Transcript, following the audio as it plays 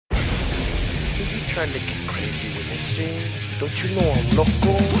trying to get crazy with this shit. Don't you know I'm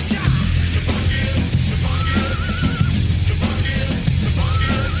loco?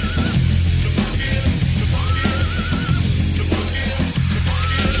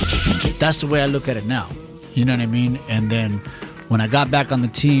 That's the way I look at it now. You know what I mean? And then when I got back on the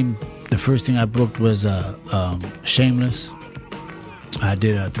team, the first thing I booked was Shameless. I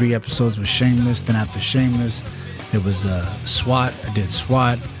did 3 episodes with Shameless. Then after Shameless, it was SWAT. I did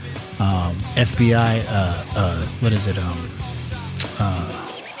SWAT. FBI. What is it?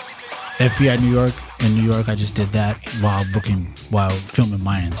 FBI New York. In New York, I just did that while filming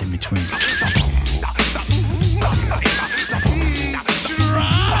Mayans in between.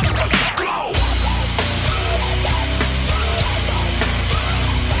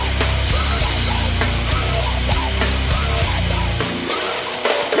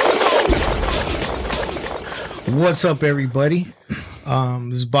 What's up, everybody?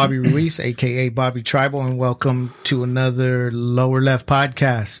 This is Bobby Ruiz, aka Bobby Tribal, and welcome to another Lower Left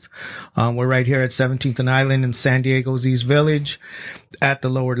podcast. We're right here at 17th and Island in San Diego's East Village at the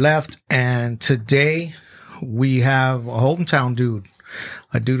Lower Left, and today we have a hometown dude,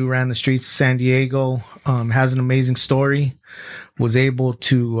 a dude who ran the streets of San Diego, has an amazing story, was able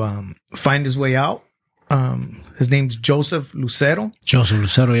to find his way out. His name's Joseph Lucero. Joseph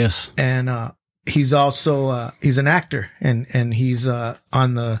Lucero, yes. And he's also he's an actor, and he's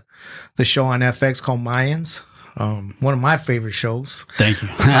on the show on FX called Mayans, one of my favorite shows. Thank you.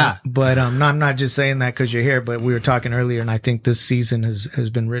 But I'm not just saying that because you're here, but we were talking earlier, and I think this season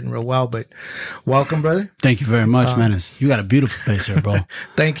has been written real well. But welcome, brother. Thank you very much, man. You got a beautiful place here, bro.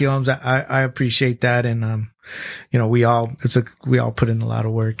 Thank you. I appreciate that, and you know, we all put in a lot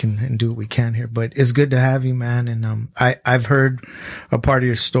of work and do what we can here, but it's good to have you, man. And I've heard a part of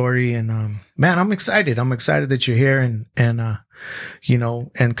your story, and man, I'm excited that you're here, and you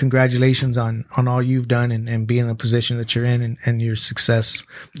know, and congratulations on all you've done and being in the position that you're in, and your success,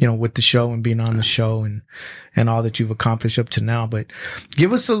 you know, with the show and being on the show and all that you've accomplished up to now. But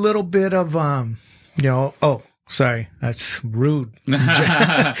give us a little bit of you know, sorry, that's rude.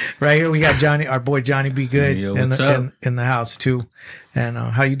 Right here we got Johnny, our boy Johnny Be Good. Yo, in up? In the house too. And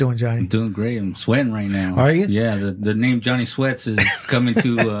how you doing, Johnny? I'm doing great. I'm sweating right now. Are you? Yeah, the name Johnny Sweats is coming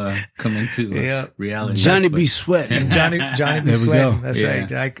to Yeah. reality. Johnny be sweating. Johnny be There we sweating. go. That's Yeah.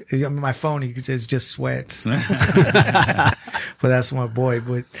 right. My phone it's just sweats. But that's my boy.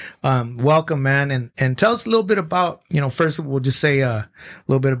 But welcome, man, and tell us a little bit about, you know, first we'll just say a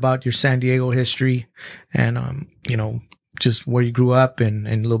little bit about your San Diego history, and you know, just where you grew up, and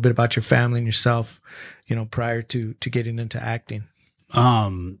a little bit about your family and yourself, you know, prior to getting into acting.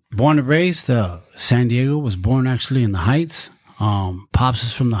 Born and raised, San Diego. Was born actually in the Heights. Pops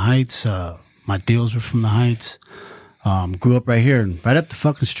is from the Heights. My deals were from the Heights. Grew up right here, right up the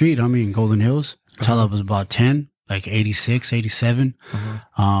fucking street. I mean, Golden Hills. Until I was about 10, like 86, 87.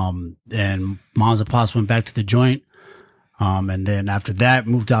 And moms and pops went back to the joint. And then after that,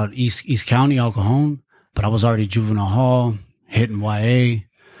 moved out East County, El Cajon. But I was already juvenile hall, hitting YA.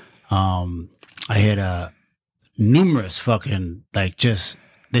 I hit numerous fucking, like, just,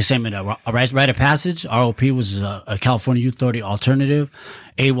 they sent me a rite of passage. ROP was a California Youth Authority alternative.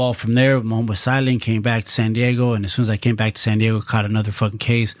 AWOL from there. My home was silent, came back to San Diego. And as soon as I came back to San Diego, caught another fucking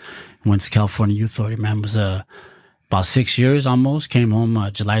case. Went to California Youth Authority, man. It was about 6 years almost. Came home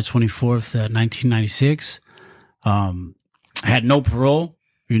July 24th, 1996. I had no parole.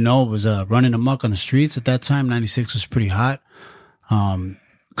 You know, was running amok on the streets at that time. 96 was pretty hot.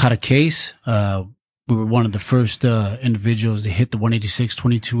 Caught a case. We were one of the first individuals to hit the 186,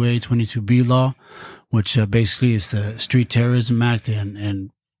 22A, 22B law, which basically is the Street Terrorism Act.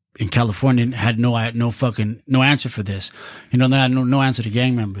 And in California, had no answer for this. You know, they had no answer to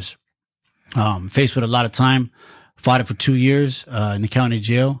gang members. Faced with a lot of time. Fought it for 2 years in the county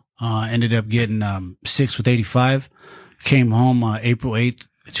jail. Ended up getting 6 with 85. Came home April 8th,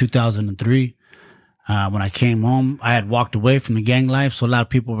 2003. When I came home, I had walked away from the gang life. So a lot of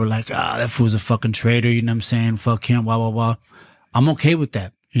people were like, that fool's a fucking traitor. You know what I'm saying? Fuck him, blah, blah, blah. I'm okay with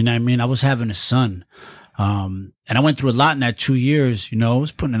that. You know what I mean? I was having a son. And I went through a lot in that 2 years. You know, I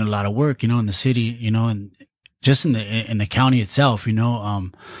was putting in a lot of work, you know, in the city, you know, and just in the county itself, you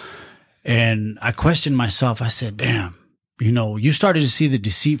know. And I questioned myself. I said, damn, you know, you started to see the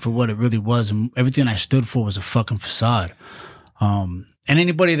deceit for what it really was. And everything I stood for was a fucking facade. And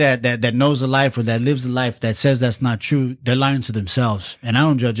anybody that knows the life or that lives the life that says that's not true, they're lying to themselves. And I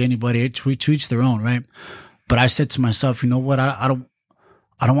don't judge anybody. To each their own, right? But I said to myself, you know what? I don't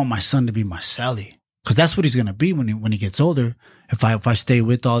want my son to be my Sally, because that's what he's gonna be when he gets older. If I stay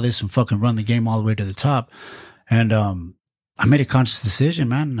with all this and fucking run the game all the way to the top. And I made a conscious decision,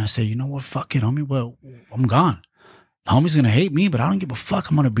 man. And I said, you know what? Fuck it, homie. Well, I'm gone. The homie's going to hate me, but I don't give a fuck.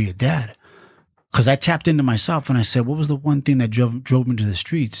 I'm going to be a dad. Because I tapped into myself and I said, what was the one thing that drove me to the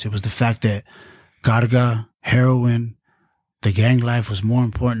streets? It was the fact that Garga, heroin, the gang life was more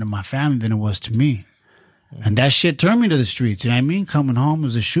important to my family than it was to me. And that shit turned me to the streets. You know what I mean? Coming home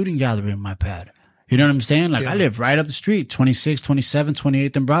was a shooting gallery in my pad. You know what I'm saying? Like, I lived right up the street, 26, 27,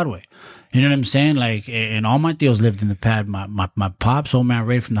 28th and Broadway. You know what I'm saying? Like, and all my deals lived in the pad. My pops, old man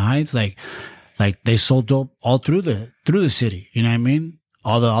Ray from the Heights, like they sold dope all through the city. You know what I mean?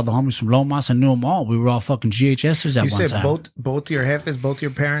 All the homies from Lomas, I knew them all. We were all fucking GHSers at one time. You said both your jefes, both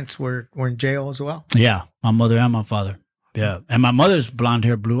your parents were in jail as well? Yeah, my mother and my father. Yeah, and my mother's blonde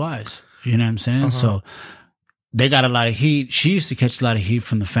hair, blue eyes. You know what I'm saying? So they got a lot of heat. She used to catch a lot of heat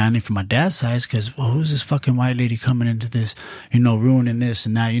from the family, from my dad's side, because, well, who's this fucking white lady coming into this, ruining this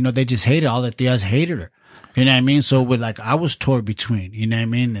and that? They just hated all that. The us hated her. You know what I mean? So I was torn between, you know what I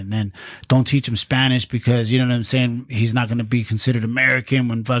mean? And then don't teach him Spanish because, you know what I'm saying? He's not going to be considered American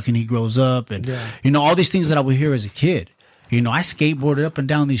when fucking he grows up. And, all these things that I would hear as a kid. I skateboarded up and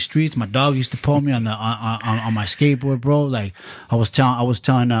down these streets. My dog used to pull me on my skateboard, bro. Like I was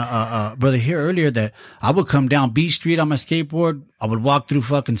telling brother here earlier that I would come down B Street on my skateboard. I would walk through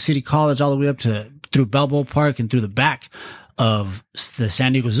fucking City College all the way up through Balboa Park and through the back of the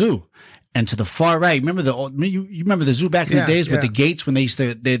San Diego Zoo. And to the far right, remember you remember the zoo back in the days with the gates when they used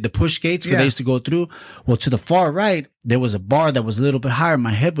to, the push gates where they used to go through? Well, to the far right, there was a bar that was a little bit higher.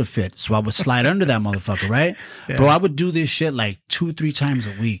 My head would fit. So I would slide under that motherfucker, right? Yeah. Bro, I would do this shit like 2-3 times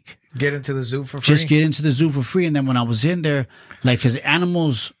a week. Get into the zoo for free? Just get into the zoo for free. And then when I was in there, like, cause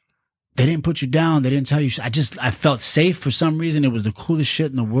animals, they didn't put you down. They didn't tell you. I felt safe for some reason. It was the coolest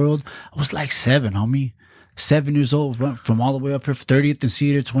shit in the world. I was like 7, homie. 7 years old, from all the way up here, 30th and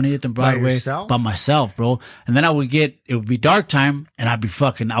Cedar, 20th and Broadway, by myself, bro. And then it would be dark time, and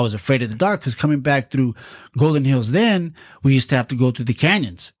I was afraid of the dark because coming back through Golden Hills, then we used to have to go through the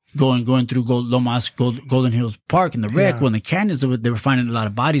canyons, going through Golden Hills Park and the wreck. Well, in the canyons, they were finding a lot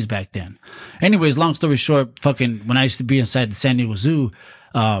of bodies back then. Anyways, long story short, fucking when I used to be inside the San Diego Zoo,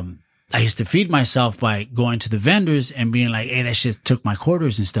 I used to feed myself by going to the vendors and being like, hey, that shit took my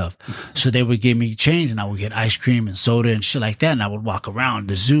quarters and stuff. So they would give me change and I would get ice cream and soda and shit like that. And I would walk around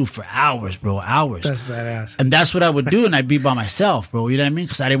the zoo for hours, bro, hours. That's badass. And that's what I would do. And I'd be by myself, bro. You know what I mean?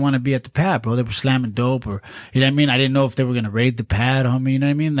 Cause I didn't want to be at the pad, bro. They were slamming dope or, you know what I mean? I didn't know if they were going to raid the pad, homie. You know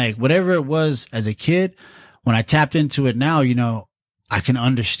what I mean? Like whatever it was as a kid, when I tapped into it now, I can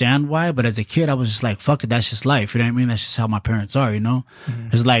understand why, but as a kid, I was just like, fuck it, that's just life. You know what I mean? That's just how my parents are,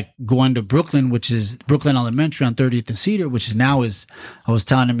 It's like going to Brooklyn, which is Brooklyn Elementary on 30th and Cedar, which is now I was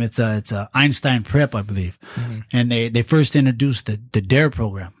telling him it's a Einstein Prep, I believe. And they first introduced the DARE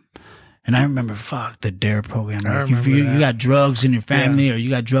program. And I remember, fuck, the DARE program. Like, if you got drugs in your family or you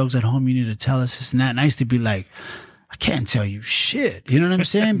got drugs at home, you need to tell us this and that. And I used to be like, I can't tell you shit. You know what I'm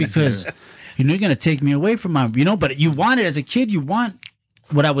saying? Because you're going to take me away from but you want it as a kid. You want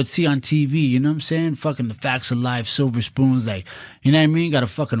what I would see on TV. You know what I'm saying? Fucking The Facts of Life, Silver Spoons. Like, you know what I mean? Got a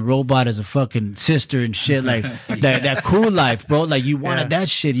fucking robot as a fucking sister and shit. Like that cool life, bro. Like you wanted that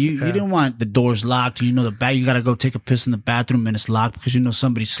shit. You didn't want the doors locked. The back, you got to go take a piss in the bathroom and it's locked because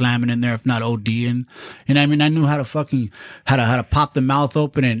somebody's slamming in there, if not ODing. You know what I mean? I knew how to pop the mouth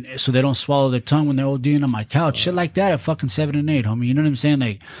open and so they don't swallow their tongue when they're ODing on my couch. Shit like that at fucking 7 and 8, homie. You know what I'm saying?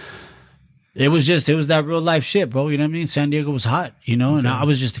 Like, it was that real life shit, bro. You know what I mean? San Diego was hot, and I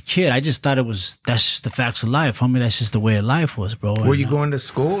was just a kid. I just thought that's just the facts of life, homie. That's just the way of life was, bro. Were you going to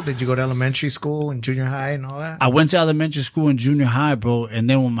school? Did you go to elementary school and junior high and all that? I went to elementary school and junior high, bro. And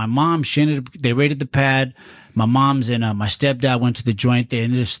then when my mom, they raided the pad. My mom's and my stepdad went to the joint. They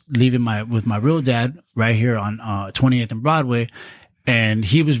ended up leaving with my real dad right here on 28th and Broadway. And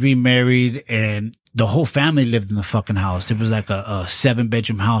he was remarried and the whole family lived in the fucking house. It was like a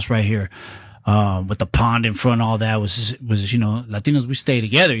 7-bedroom house right here. With the pond in front, all that was, Latinos, we stay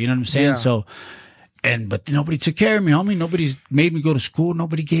together. You know what I'm saying? So, but nobody took care of me, homie. Nobody's made me go to school.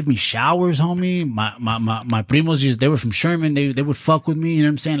 Nobody gave me showers, homie. My primos, they were from Sherman. They would fuck with me. You know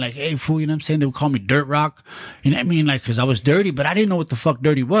what I'm saying? Like, hey, fool, you know what I'm saying? They would call me Dirt Rock. You know what I mean? Like, cause I was dirty, but I didn't know what the fuck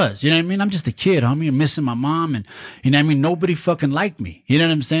dirty was. You know what I mean? I'm just a kid, homie. I'm missing my mom and, you know what I mean? Nobody fucking liked me. You know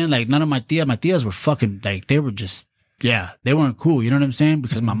what I'm saying? Like, none of my tias were fucking, like, they were just, they weren't cool. You know what I'm saying?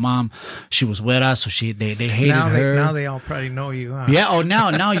 Because my mom, she was wera, so they hated her. Now they all probably know you, huh? Yeah. Oh,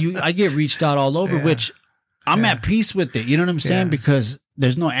 now I get reached out all over, which I'm at peace with it. You know what I'm saying? Because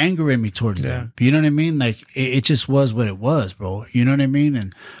there's no anger in me towards them. You know what I mean? Like it just was what it was, bro. You know what I mean?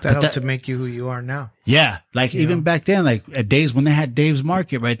 And that helped to make you who you are now. Yeah, like even back then, like at days when they had Dave's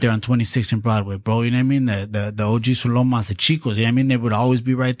Market right there on 26th and Broadway, bro. You know what I mean? The OGs from Lomas, the Chicos. You know what I mean? They would always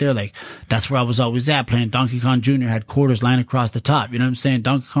be right there. Like that's where I was always at, playing Donkey Kong Jr. Had quarters lying across the top. You know what I'm saying?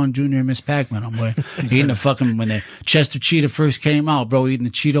 Donkey Kong Jr. and Miss Pac-Man. I'm like eating the fucking when the Chester Cheetah first came out, bro. Eating the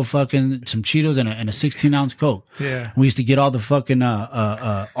Cheeto fucking some Cheetos and a 16-ounce Coke. Yeah, we used to get all the fucking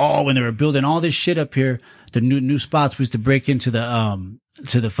when they were building all this shit up here, the new spots. We used to break into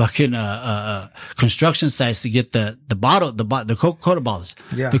the fucking construction sites to get the Coca-Cola bottles.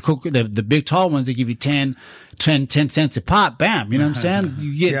 Yeah. The big tall ones, they give you 10 cents a pop. Bam. You know what I'm saying?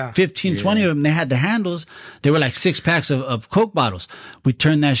 You get 15, 20 of them. They had the handles. They were like 6 packs of Coke bottles. We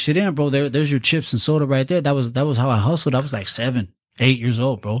turned that shit in, bro. There's your chips and soda right there. That was how I hustled. I was like 7, 8 years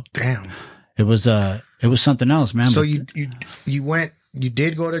old, bro. Damn. It was something else, man. So you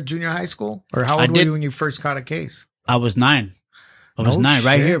did go to junior high school, or how old were you when you first caught a case? I was 9. I was 9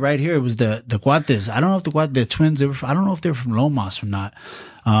 right here. It was the Cuates. I don't know if the twins, I don't know if they were from Lomas or not.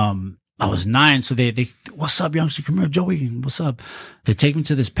 I was 9. So they, what's up, youngster? Come here, Joey. What's up? They take me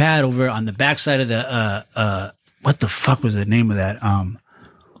to this pad over on the backside of the, what the fuck was the name of that?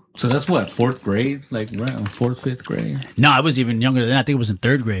 So that's what, 4th grade? Like right, 4th, 5th grade? No, I was even younger than that. I think it was in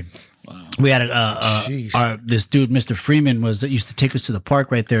 3rd grade. Wow. We had this dude, Mr. Freeman, used to take us to the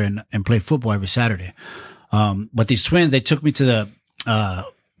park right there and play football every Saturday. But these twins, they took me to the,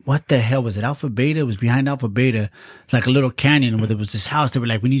 what the hell was it? Alpha Beta? It was behind Alpha Beta, like a little canyon where there was this house. They were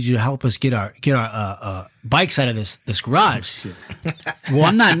like, we need you to help us get our bikes out of this garage. Oh, well,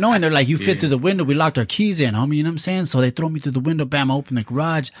 I'm not knowing. They're like, you fit through the window. We locked our keys in, homie. You know what I'm saying? So they throw me through the window. Bam, I open the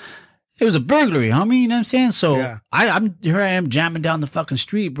garage. It was a burglary, homie. You know what I'm saying? So I'm here I am jamming down the fucking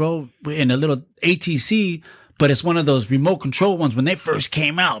street, bro, in a little ATC, but it's one of those remote control ones when they first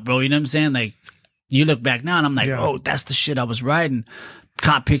came out, bro. You know what I'm saying? Like, you look back now and I'm like, oh, that's the shit I was riding.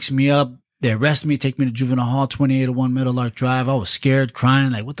 Cop picks me up. They arrest me, take me to juvenile hall, 2801 Middle Lark Drive. I was scared,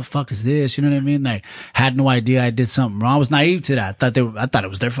 crying, like, what the fuck is this? You know what I mean? Like, had no idea I did something wrong. I was naive to that. I thought it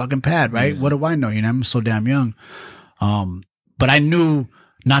was their fucking pad, right? What do I know? You know, I'm so damn young. But I knew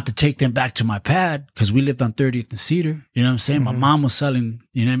not to take them back to my pad because we lived on 30th and Cedar. You know what I'm saying? My mom was selling,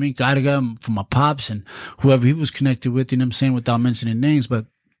 you know what I mean? Got for my pops and whoever he was connected with, you know what I'm saying? Without mentioning names, but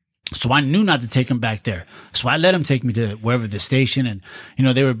so I knew not to take him back there. So I let him take me to wherever the station, and, you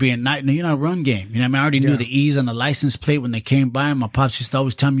know, they were being run game. You know what I mean? I already knew the E's on the license plate when they came by. My pops used to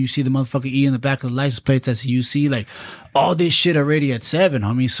always tell me, you see the motherfucking E in the back of the license plates, that's a UC. Like, all this shit already at 7,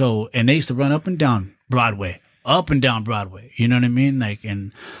 homie. So, and they used to run up and down Broadway. You know what I mean? Like,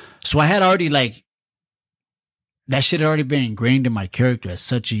 and so I had already, like, that shit had already been ingrained in my character at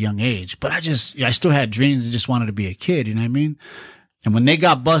such a young age. But I still had dreams and just wanted to be a kid. You know what I mean? And when they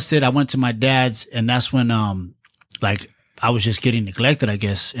got busted, I went to my dad's, and that's when, like, I was just getting neglected, I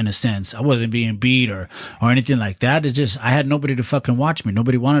guess, in a sense. I wasn't being beat or anything like that. It's just, I had nobody to fucking watch me.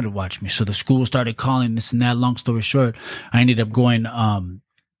 Nobody wanted to watch me. So the school started calling this and that. Long story short, I ended up going,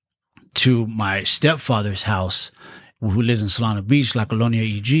 to my stepfather's house, who lives in Solana Beach, La Colonia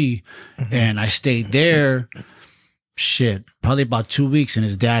EG. And I stayed there, probably about 2 weeks, and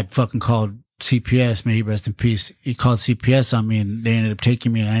his dad fucking called CPS, may he rest in peace. He called CPS on me, and they ended up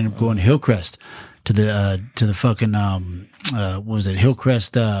taking me, and I ended up going to Hillcrest to the fucking, what was it?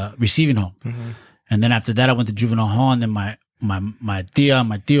 Hillcrest, receiving home. And then after that, I went to juvenile hall, and then my tia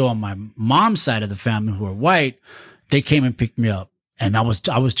on my mom's side of the family, who are white, they came and picked me up, and I was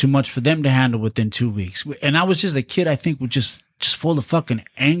too much for them to handle within 2 weeks. And I was just a kid, I think, with just full of fucking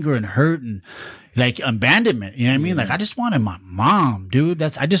anger and hurt and, like, abandonment. You know what I mean? Like, I just wanted my mom, dude.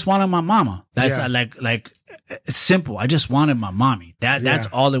 I just wanted my mama. That's like, it's simple. I just wanted my mommy. That's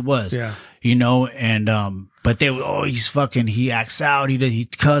all it was. Yeah. You know, and, but they were, he acts out. He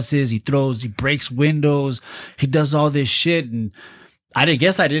cusses, he throws, he breaks windows. He does all this shit. And I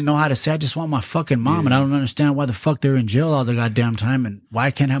didn't know how to say, I just want my fucking mom. And I don't understand why the fuck they're in jail all the goddamn time and why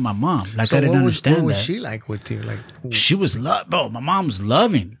I can't have my mom. Like, so I didn't understand that. What was she like with you? Like, she was bro, my mom's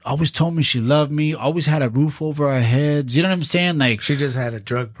loving. Always told me she loved me. Always had a roof over our heads. You know what I'm saying? Like, she just had a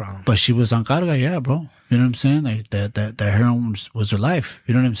drug problem. But she was on carga, yeah, bro. You know what I'm saying? Like, that heroin was her life.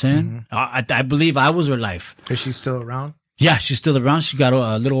 You know what I'm saying? I believe I was her life. Is she still around? Yeah, she's still around. She got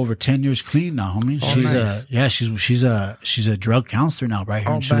a little over 10 years clean now, homie. She's a drug counselor now, right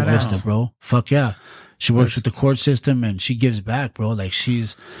here in Chula Vista, bro. Fuck yeah. She works with the court system and she gives back, bro. Like,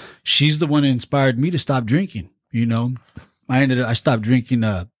 she's the one that inspired me to stop drinking. You know, I stopped drinking,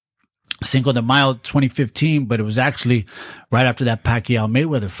 Cinco de Mayo 2015, but it was actually right after that Pacquiao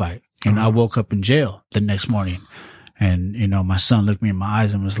Mayweather fight. And I woke up in jail the next morning, and, you know, my son looked me in my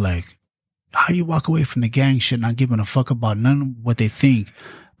eyes and was like, how you walk away from the gang shit, not giving a fuck about none of what they think,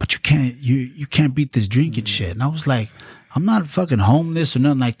 but you can't beat this drinking shit. And I was like, I'm not fucking homeless or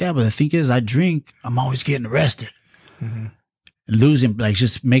nothing like that. But the thing is, I drink, I'm always getting arrested, losing, like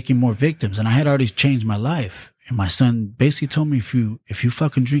just making more victims. And I had already changed my life. And my son basically told me, if you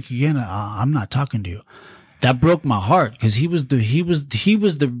fucking drink again, I'm not talking to you. That broke my heart because he was for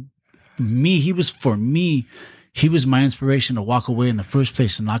me. He was my inspiration to walk away in the first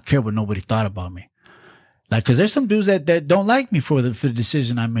place and not care what nobody thought about me. Like, cause there's some dudes that don't like me for the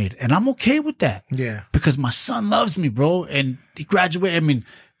decision I made. And I'm okay with that. Yeah. Because my son loves me, bro. And he graduated. I mean,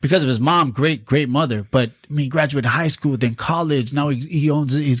 because of his mom, great mother. But I mean, he graduated high school, then college. Now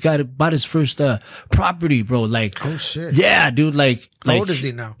he's bought his first, property, bro. Like, oh shit. Yeah, dude. Like, how old is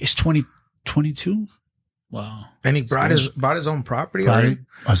he now? It's 22. Wow. And he bought his own property?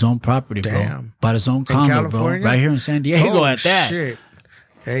 His own property, damn. Bro. Bought his own condo, bro. Right here in San Diego at that. Shit.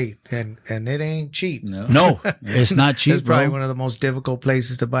 Hey, and it ain't cheap. No, it's not cheap. It's probably one of the most difficult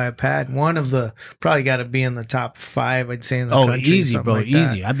places to buy a pad. One of the, probably got to be in the top 5, I'd say, in the country. Easy, bro. Like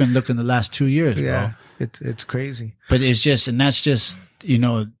easy. I've been looking the last 2 years, bro. It's crazy. But it's just, and that's just, you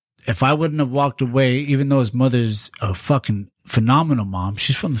know, if I wouldn't have walked away, even though his mother's a fucking phenomenal mom,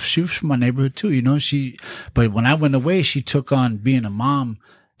 she was from my neighborhood too, you know, but when I went away, she took on being a mom.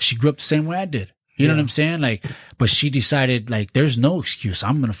 She grew up the same way I did. You know what I'm saying? Like, but she decided, like, there's no excuse.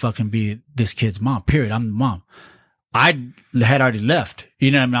 I'm going to fucking be this kid's mom, period. I'm the mom. I had already left.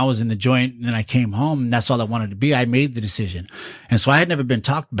 You know what I mean? I was in the joint and then I came home and that's all I wanted to be. I made the decision. And so I had never been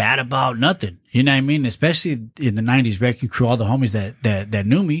talked bad about nothing. You know what I mean? Especially in the 90s, Wrecking Crew, all the homies that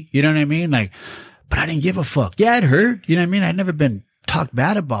knew me. You know what I mean? Like, but I didn't give a fuck. Yeah, it hurt. You know what I mean? I'd never been talked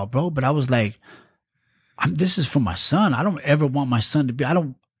bad about, bro. But I was like, this is for my son. I don't ever want my son to be,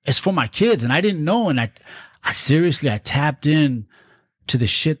 it's for my kids. And I didn't know. And I seriously, I tapped in to the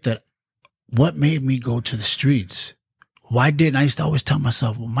shit that what made me go to the streets. Why didn't I used to always tell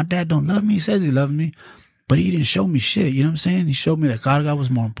myself, well, my dad don't love me. He says he loved me, but he didn't show me shit. You know what I'm saying? He showed me that God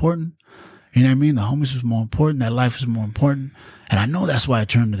was more important. You know what I mean? The homies was more important. That life was more important. And I know that's why I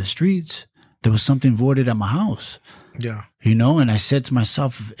turned to the streets. There was something voided at my house. Yeah. You know, and I said to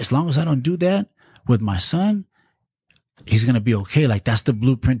myself, as long as I don't do that with my son, he's going to be okay. Like, that's the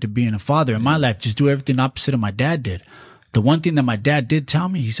blueprint to being a father in my life. Just do everything opposite of my dad did. The one thing that my dad did tell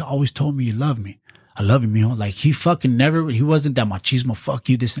me, he's always told me, you love me. I love you, mijo. Like, he wasn't that machismo, fuck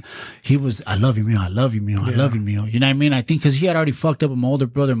you, this. He was, I love you, mijo. I love you, mijo. I love you, mijo. You know what I mean? I think because he had already fucked up with my older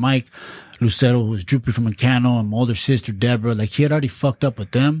brother, Mike Lucero, who was droopy from Encano, and my older sister, Deborah. Like, he had already fucked up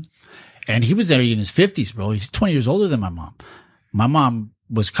with them. And he was already in his 50s, bro. He's 20 years older than my mom. My mom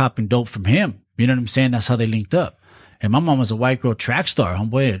was copping dope from him. You know what I'm saying? That's how they linked up. And my mom was a white girl track star,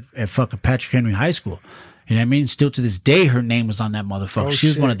 homeboy, at fucking Patrick Henry High School. You know what I mean? Still to this day, her name was on that motherfucker. She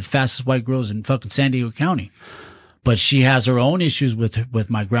was one of the fastest white girls in fucking San Diego County. But she has her own issues with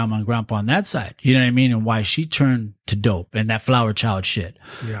my grandma and grandpa on that side. You know what I mean? And why she turned to dope and that flower child shit.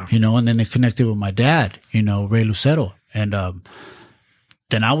 Yeah. You know, and then they connected with my dad, you know, Ray Lucero. And,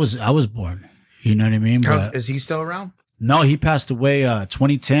 then I was born. You know what I mean? But, is he still around? No, he passed away,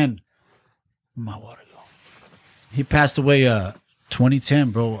 2010. My water. He passed away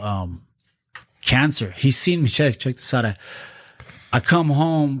 2010, bro. Cancer. He's seen me. Check this out. I come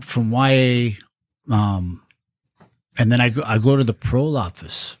home from YA, and then I go to the parole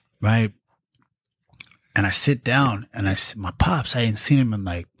office, right? And I sit down and my pops, I ain't seen him in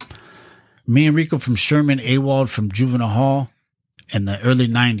like, me and Rico from Sherman, AWOL from Juvenile Hall in the early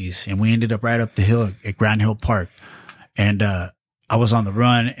 90s. And we ended up right up the hill at Grand Hill Park. And, I was on the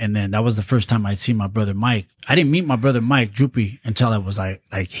run, and then that was the first time I'd seen my brother Mike. I didn't meet my brother Mike Droopy until I was like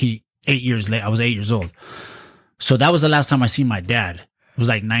 8 years late. I was 8 years old. So that was the last time I seen my dad. It was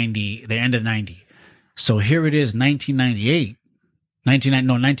like 90, the end of 90. So here it is,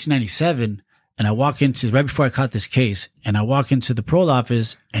 1997. And I walk into, right before I caught this case, and I walk into the parole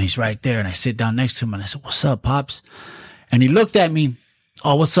office and he's right there. And I sit down next to him and I said, "What's up, Pops?" And he looked at me,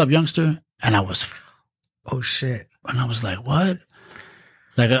 "Oh, what's up, youngster?" And I was, oh shit. And I was like, what?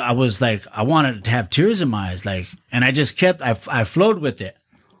 Like, I was like, I wanted to have tears in my eyes. Like, and I just kept, I flowed with it.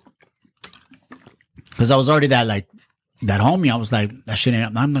 Cause I was already that homie. I was like, that shit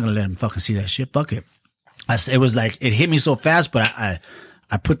ain't, I'm not gonna let him fucking see that shit. Fuck it. It was like, it hit me so fast, but I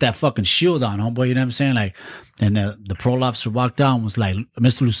put that fucking shield on, homeboy. You know what I'm saying? Like, and the parole officer walked down and was like,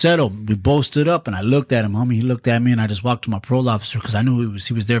 "Mr. Lucero." We both stood up and I looked at him, homie. He looked at me and I just walked to my parole officer cause I knew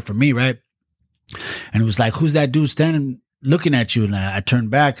he was there for me, right? And it was like, "Who's that dude standing looking at you?" And I turned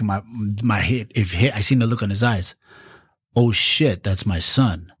back and my head, I seen the look in his eyes. Oh shit, that's my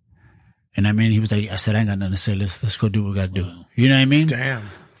son. And I mean, he was like, I said, "I ain't got nothing to say. Let's go do what we got to do." You know what I mean? Damn.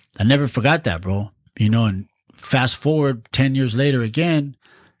 I never forgot that, bro. You know, and fast forward 10 years later again,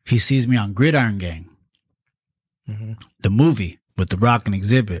 he sees me on Gridiron Gang, the movie with The Rock and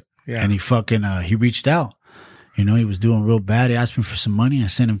Exhibit. Yeah. And he fucking, he reached out. You know, he was doing real bad. He asked me for some money. I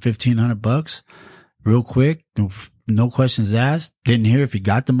sent him $1,500 real quick. No questions asked. Didn't hear if he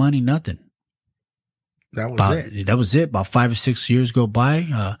got the money, nothing. That was it. That was it. About 5 or 6 years go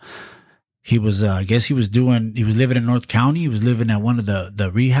by. He was, I guess he was living in North County. He was living at one of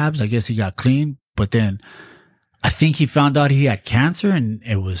the rehabs. I guess he got clean, but then I think he found out he had cancer, and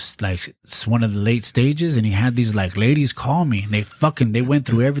it was like it's one of the late stages, and he had these like ladies call me, and they went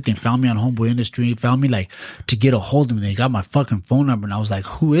through everything, found me on Homeboy Industry, found me like to get a hold of me. They got my fucking phone number, and I was like,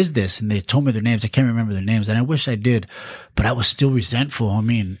 who is this? And they told me their names. I can't remember their names, and I wish I did, but I was still resentful,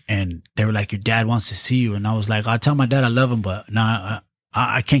 homie. And they were like, your dad wants to see you. And I was like, I'll tell my dad I love him, but nah,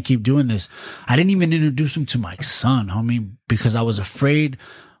 I can't keep doing this. I didn't even introduce him to my son, homie, because I was afraid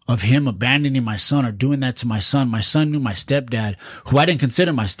of him abandoning my son or doing that to my son. My son knew my stepdad, who I didn't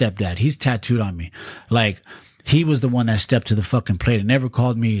consider my stepdad. He's tattooed on me. Like, he was the one that stepped to the fucking plate and never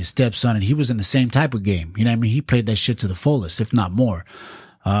called me his stepson. And he was in the same type of game. You know what I mean? He played that shit to the fullest, if not more.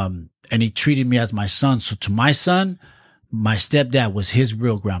 And he treated me as my son. So to my son, my stepdad was his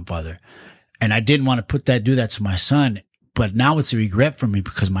real grandfather. And I didn't want to do that to my son. But now it's a regret for me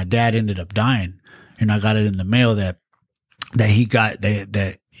because my dad ended up dying. And I got it in the mail that he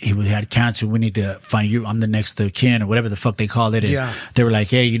had cancer. We need to find you. I'm the next of kin or whatever the fuck they called it. And they were like,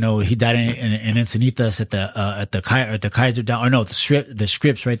 hey, you know, he died in Encinitas at the Kaiser down, or no, the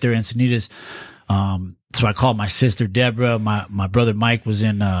Scripps right there in Encinitas. So I called my sister, Deborah. My brother, Mike, was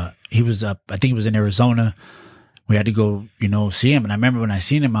I think he was in Arizona. We had to go, you know, see him. And I remember when I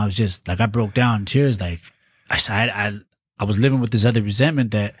seen him, I was just like, I broke down in tears. Like I was living with this other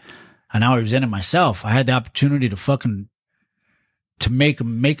resentment that I now resented myself. I had the opportunity to make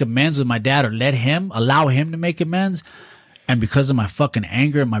amends with my dad, or allow him to make amends. And because of my fucking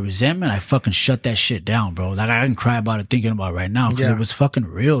anger and my resentment, I fucking shut that shit down, bro. Like, I can cry about it thinking about it right now because it was fucking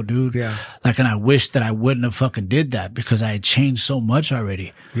real, dude. Yeah. Like, and I wish that I wouldn't have fucking did that because I had changed so much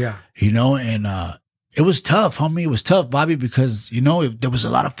already. Yeah. You know, and, it was tough, homie. It was tough, Bobby, because, you know, there was a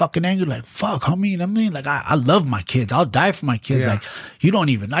lot of fucking anger. Like, fuck, homie. You know what I mean? Like, I love my kids. I'll die for my kids. Yeah.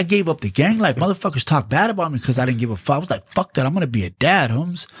 Like, I gave up the gang life. Motherfuckers talk bad about me because I didn't give a fuck. I was like, fuck that. I'm going to be a dad,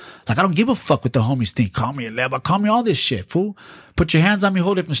 homes. Like, I don't give a fuck what the homies think. Call me a lab. Call me all this shit, fool. Put your hands on me,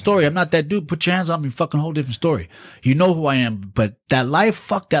 whole different story. I'm not that dude. Put your hands on me, fucking whole different story. You know who I am. But that life,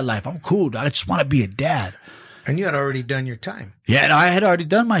 fuck that life. I'm cool. I just want to be a dad. And you had already done your time. Yeah, I had already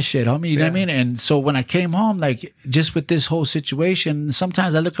done my shit, homie. You know what I mean? And so when I came home, like, just with this whole situation,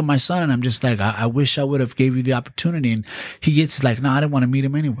 sometimes I look at my son and I'm just like, I wish I would have gave you the opportunity. And he gets like, I didn't want to meet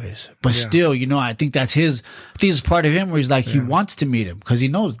him anyways. But still, you know, I think it's part of him where he's like, he wants to meet him because he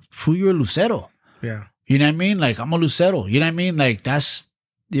knows who you're, a Lucero. Yeah. You know what I mean? Like, I'm a Lucero. You know what I mean? Like, you know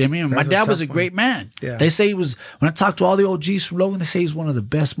what I mean? My dad was a great man. Yeah. They say when I talk to all the OGs from Logan, they say he's one of the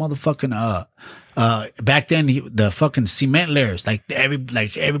best motherfucking, back then, the fucking cement layers, like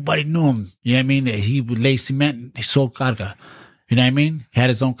everybody knew him. You know what I mean? He would lay cement, he sold carga. You know what I mean? He had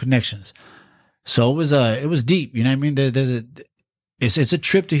his own connections. So it was deep. You know what I mean? It's a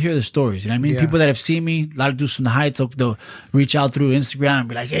trip to hear the stories. You know what I mean? Yeah. People that have seen me, a lot of dudes from the Heights, they'll reach out through Instagram and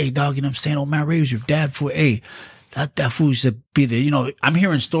be like, hey, dog, you know what I'm saying? Oh, man, Ray was your dad for, hey, that fool should be the, you know, I'm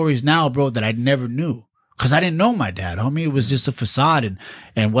hearing stories now, bro, that I never knew. Cause I didn't know my dad, homie. It was just a facade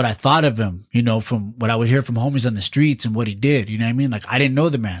and what I thought of him, you know, from what I would hear from homies on the streets and what he did. You know what I mean? Like, I didn't know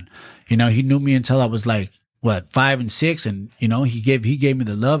the man. You know, he knew me until I was like, 5 and 6. And, you know, he gave me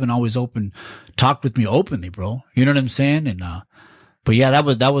the love and always talked with me openly, bro. You know what I'm saying? And, but yeah, that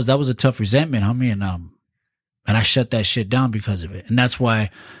was a tough resentment, homie. And I shut that shit down because of it. And that's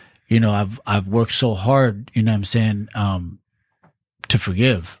why, you know, I've worked so hard, you know what I'm saying, to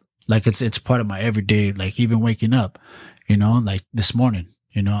forgive. Like, it's part of my everyday, like, even waking up, you know, like this morning,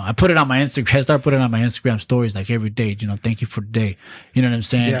 you know, I put it on my Instagram. I start putting it on my Instagram stories, like, every day, you know, thank you for the day. You know what I'm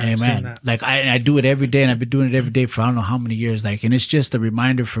saying? Yeah, hey, man, like, I do it every day, and I've been doing it every day for I don't know how many years. Like, and it's just a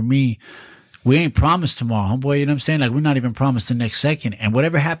reminder for me. We ain't promised tomorrow, homeboy. You know what I'm saying? Like, we're not even promised the next second. And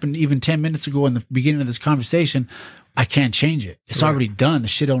whatever happened even 10 minutes ago in the beginning of this conversation, I can't change it. It's already done. The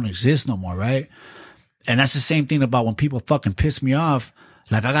shit don't exist no more, right? And that's the same thing about when people fucking piss me off.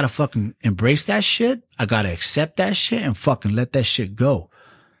 Like, I gotta fucking embrace that shit. I gotta accept that shit and fucking let that shit go.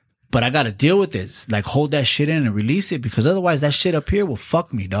 But I gotta deal with this. Like, hold that shit in and release it, because otherwise that shit up here will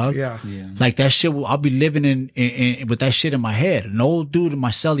fuck me, dog. Yeah. Like, that shit I'll be living in with that shit in my head. An old dude in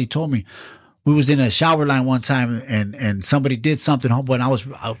my cell, he told me, we was in a shower line one time and somebody did something, homeboy,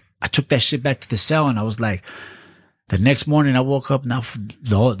 and I took that shit back to the cell and I was like, The next morning I woke up. Now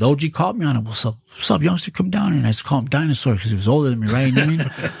the OG called me on it. What's up, youngster? Come down here. And I just called him Dinosaur because he was older than me, right? You know what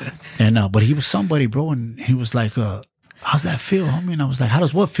I mean? And but he was somebody, bro. And he was like, how's that feel, homie? And I was like, how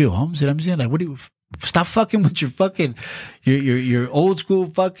does what feel, homie? You know what I'm saying? Like, what do you, stop fucking with your fucking, your old school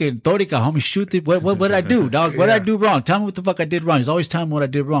fucking Torica, homie. Shoot it. What did I do, dog? What did I do wrong? Tell me what the fuck I did wrong. He's always telling me what I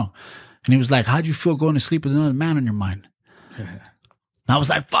did wrong. And he was like, how'd you feel going to sleep with another man on your mind? And I was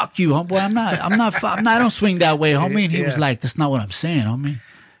like, fuck you, homeboy. I don't swing that way, homie. And he was like, that's not what I'm saying, homie.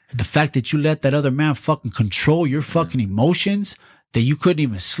 The fact that you let that other man fucking control your fucking emotions, that you couldn't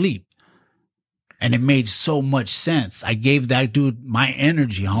even sleep. And it made so much sense. I gave that dude my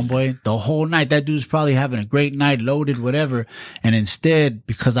energy, homeboy. The whole night, that dude's probably having a great night, loaded, whatever. And instead,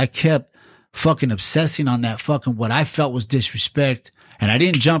 because I kept fucking obsessing on that fucking what I felt was disrespect, and I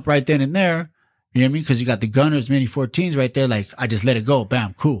didn't jump right then and there, you know what I mean? Because you got the Gunners Mini 14s right there. Like, I just let it go.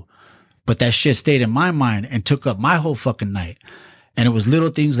 Bam, cool. But that shit stayed in my mind and took up my whole fucking night. And it was little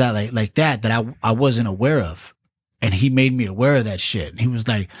things that like that I wasn't aware of. And he made me aware of that shit. And he was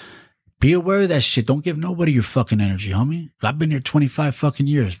like, be aware of that shit. Don't give nobody your fucking energy, homie. I've been here 25 fucking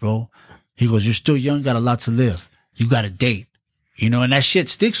years, bro. He goes, you're still young, got a lot to live. You got a date. You know, and that shit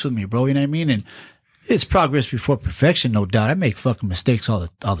sticks with me, bro. You know what I mean? And it's progress before perfection, no doubt. I make fucking mistakes all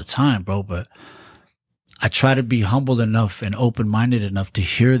the time, bro. But I try to be humble enough and open-minded enough to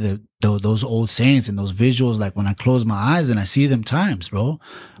hear those old sayings and those visuals. Like when I close my eyes and I see them times, bro.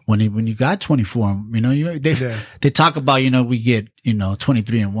 When you got 24, you know, they talk about, you know, we get, you know,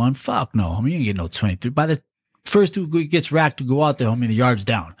 23 and 1. Fuck no, homie, you ain't get no 23. By the first who gets racked to go out there, homie, the yard's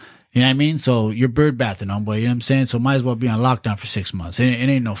down. You know what I mean? So you're bird bathing, homeboy. You know what I'm saying? So might as well be on lockdown for 6 months. It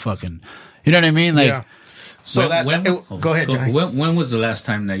ain't no fucking, you know what I mean? Like, yeah. So go ahead, Johnny. When was the last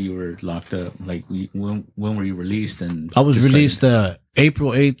time that you were locked up? Like, when were you released? And I was released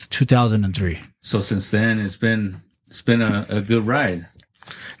April 8th, 2003. So since then, it's been a good ride.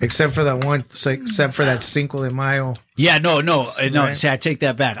 Except for that one, except for that Cinco de Mayo. Yeah, no. Right. See, I take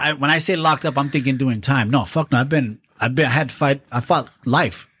that back. When I say locked up, I'm thinking doing time. No, fuck no. I fought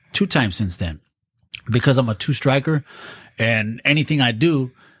life 2 times since then because I'm a 2-striker, and anything I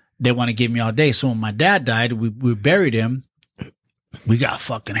do, they want to give me all day. So when my dad died, we buried him. We got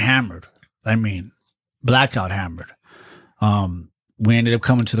fucking hammered. I mean, blackout hammered. We ended up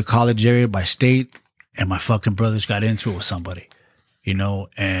coming to the college area by state, and my fucking brothers got into it with somebody. You know,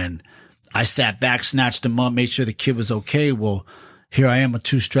 and I sat back, snatched him up, made sure the kid was okay. Well, here I am, a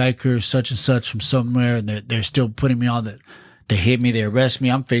 2-striker, such and such from somewhere, and they're still putting me on they hit me, they arrest me.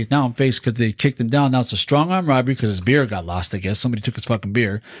 I'm faced because they kicked him down. Now it's a strong arm robbery because his beer got lost, I guess. Somebody took his fucking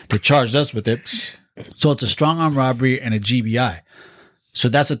beer. They charged us with it. So it's a strong arm robbery and a GBI. So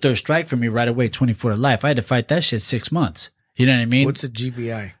that's a 3rd strike for me right away, 24 to life. I had to fight that shit 6 months. You know what I mean? What's a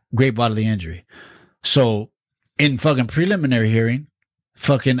GBI? Great bodily injury. So in fucking preliminary hearing,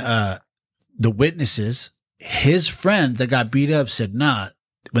 fucking the witnesses, his friends that got beat up said, nah.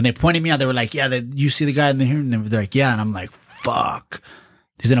 When they pointed me out, they were like, yeah, you see the guy in the hearing? They're like, yeah. And I'm like, fuck.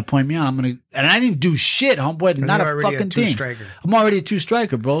 He's going to point me out. And I didn't do shit, homeboy. Not a fucking thing. I'm already a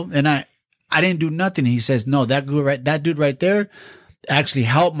 2-striker, bro. And I didn't do nothing. He says, no, that dude right there actually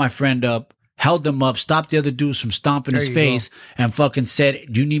helped my friend up, held them up, stopped the other dudes from stomping his face, and fucking said,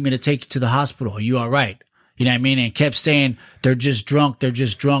 do you need me to take you to the hospital? Are you all right? You know what I mean? And kept saying, they're just drunk.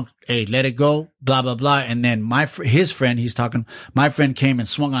 Hey, let it go, blah, blah, blah. And then his friend, my friend came and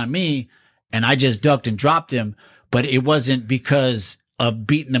swung on me, and I just ducked and dropped him. But it wasn't because of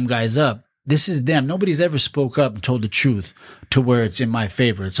beating them guys up. This is them. Nobody's ever spoke up and told the truth to where it's in my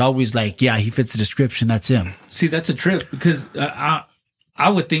favor. It's always like, yeah, he fits the description. That's him. See, that's a trip because I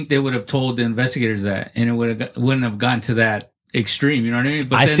would think they would have told the investigators that, and it wouldn't have gotten to that extreme, you know what I mean?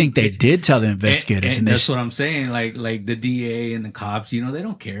 But I think they did tell the investigators, and that's what I'm saying. Like the DA and the cops, you know, they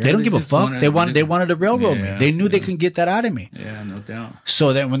don't care. They don't give a fuck. They wanted to railroad me. They knew they couldn't get that out of me. Yeah, no doubt.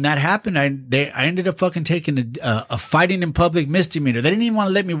 So that when that happened, I ended up fucking taking a fighting in public misdemeanor. They didn't even want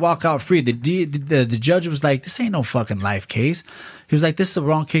to let me walk out free. The judge was like, this ain't no fucking life case. He was like, this is the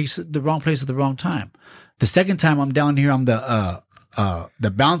wrong case, the wrong place at the wrong time. The second time I'm down here, I'm the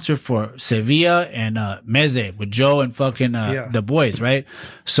bouncer for Sevilla and Meze with Joe and fucking the boys, right?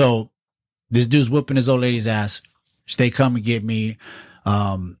 So this dude's whooping his old lady's ass. They come and get me.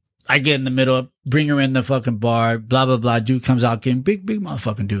 I get in the middle, bring her in the fucking bar, blah, blah, blah. Dude comes out getting big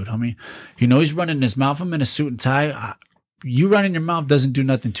motherfucking dude, homie. You know, he's running his mouth. I'm in a suit and tie. you running your mouth doesn't do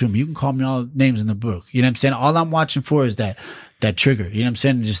nothing to me. You can call me all names in the book. You know what I'm saying? All I'm watching for is that trigger. You know what I'm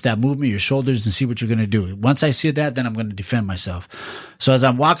saying? Just that movement, your shoulders, and see what you're going to do. Once I see that, then I'm going to defend myself. So as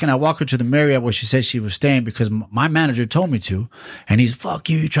I'm walking, I walk her to the Marriott where she said she was staying because my manager told me to. And he's, fuck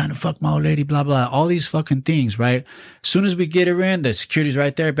you, you're trying to fuck my old lady, blah, blah, all these fucking things, right? As soon as we get her in, the security's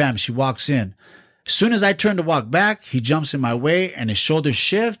right there, bam, she walks in. As soon as I turn to walk back, he jumps in my way and his shoulders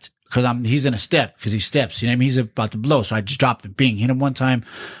shift. Cause he's in a step, cause he steps, you know what I mean? He's about to blow. So I just dropped him, bing, hit him one time.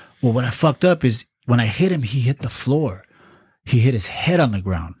 Well, what I fucked up is when I hit him, he hit the floor. He hit his head on the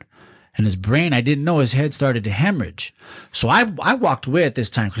ground and his brain, I didn't know his head started to hemorrhage. So I walked away at this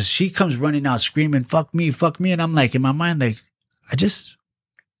time cause she comes running out screaming, fuck me. And I'm like, in my mind, like, I just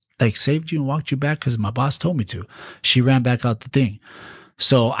like saved you and walked you back cause my boss told me to. She ran back out the thing.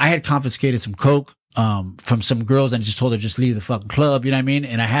 So I had confiscated some coke. From some girls and just told her just leave the fucking club, you know what I mean?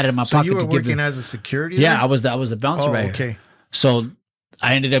 And I had it in my pocket. So you were to give working as a security? Yeah, there? I was the bouncer right okay. here. So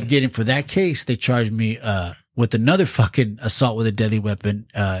I ended up getting, for that case, they charged me with another fucking assault with a deadly weapon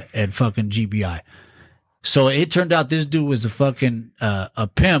and fucking GBI. So it turned out this dude was a fucking a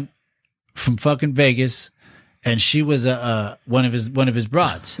pimp from fucking Vegas, and she was one of his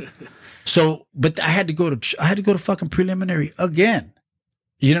broads. So, but I had to go to fucking preliminary again.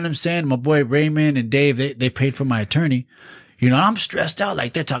 You know what I'm saying? My boy Raymond and Dave, they paid for my attorney. You know, and I'm stressed out.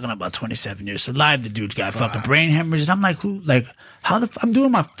 Like, they're talking about 27 years to life. The dude's got fucking brain hemorrhage. And I'm like, who? Like, I'm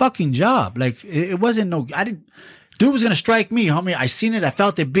doing my fucking job. Like, it wasn't dude was going to strike me, homie. I seen it. I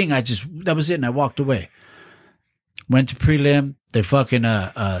felt it, bing. That was it. And I walked away. Went to prelim. They fucking,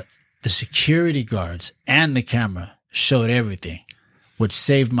 the security guards and the camera showed everything, which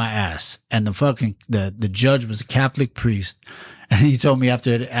saved my ass. And the judge was a Catholic priest. And he told me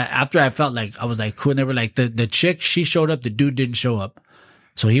after I felt like I was like cool, and they were like the chick, she showed up, the dude didn't show up,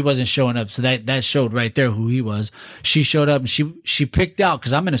 so he wasn't showing up. So that showed right there who he was. She showed up and she picked out,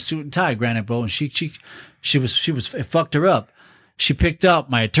 because I'm in a suit and tie, granted, bro, and she was it fucked her up. She picked out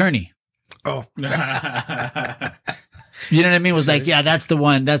my attorney. Oh, you know what I mean? Was like, yeah, that's the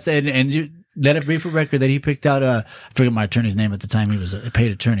one. That's and you let it be for record that he picked out. I forget my attorney's name at the time. He was a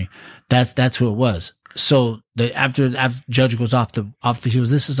paid attorney. That's who it was. So after judge goes off the, he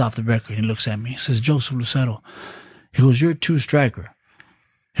goes, this is off the record. He looks at me. He says, Joseph Lucero. He goes, you're a 2-striker.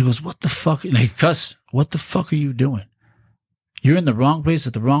 He goes, what the fuck? And he cuss, what the fuck are you doing? You're in the wrong place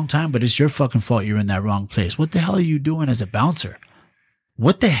at the wrong time, but it's your fucking fault you're in that wrong place. What the hell are you doing as a bouncer?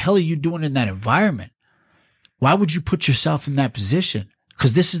 What the hell are you doing in that environment? Why would you put yourself in that position?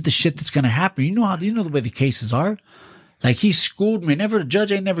 Because this is the shit that's going to happen. You know the way the cases are. Like, he schooled me. The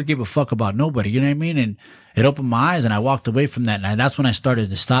judge ain't never gave a fuck about nobody. You know what I mean? And it opened my eyes and I walked away from that. And that's when I started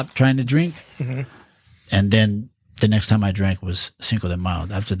to stop trying to drink. Mm-hmm. And then the next time I drank was Cinco de Mayo.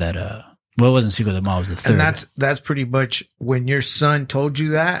 After that, well, it wasn't Cinco de Mayo, it was the third. And that's pretty much when your son told you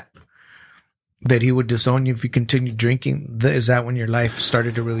that he would disown you if you continued drinking. Is that when your life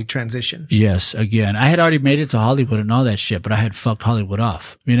started to really transition? Yes. Again, I had already made it to Hollywood and all that shit, but I had fucked Hollywood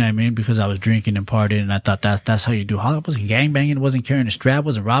off. You know what I mean? Because I was drinking and partying, and I thought that's how you do Hollywood. I wasn't gangbanging, wasn't carrying a strap,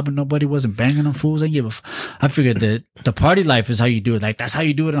 wasn't robbing nobody, wasn't banging on fools. I figured that the party life is how you do it. Like, that's how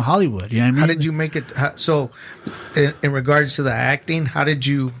you do it in Hollywood. You know what I mean? How did you make it? So in regards to the acting, how did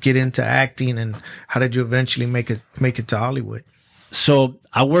you get into acting, and how did you eventually make it to Hollywood? So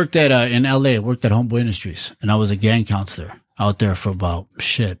I worked in LA, I worked at Homeboy Industries, and I was a gang counselor out there for about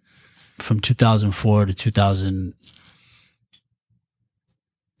from 2004 to 2009.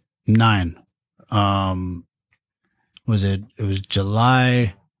 It was June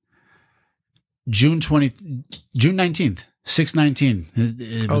 19th, 6/19.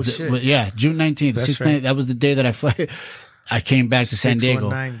 June 19th, 6/19. Right. That was the day that I came back to San Diego.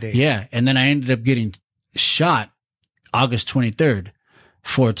 Day. Yeah. And then I ended up getting shot August 23rd,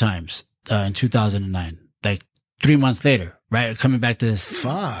 4 times, in 2009, like 3 months later, right? Coming back to this.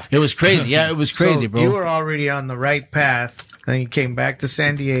 Fuck. It was crazy. Yeah, it was crazy, so bro. You were already on the right path, and you came back to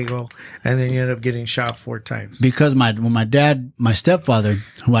San Diego, and then you ended up getting shot 4 times. Because my stepfather,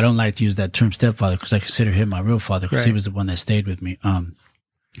 who I don't like to use that term stepfather, because I consider him my real father, because he was the one that stayed with me.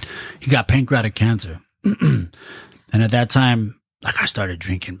 He got pancreatic cancer. And at that time, like, I started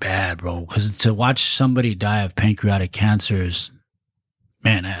drinking bad, bro, because to watch somebody die of pancreatic cancer is,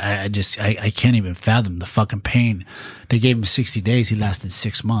 man, I can't even fathom the fucking pain. They gave him 60 days. He lasted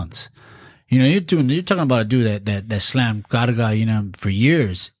 6 months. You know, you're talking about a dude that slammed Gattaca, you know, for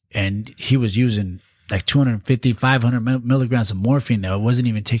years, and he was using like 250, 500 milligrams of morphine that wasn't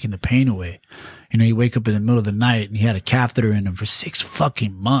even taking the pain away. You know, you wake up in the middle of the night and he had a catheter in him for 6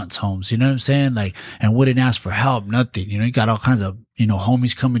 fucking months, Holmes. You know what I'm saying? Like, and wouldn't ask for help, nothing. You know, he got all kinds of, you know,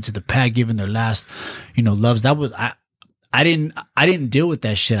 homies coming to the pad, giving their last, you know, loves. I didn't deal with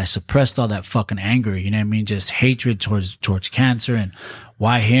that shit. I suppressed all that fucking anger. You know what I mean? Just hatred towards cancer and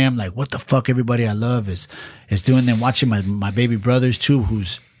why him? Like, what the fuck? Everybody I love is doing. Then watching my baby brothers too,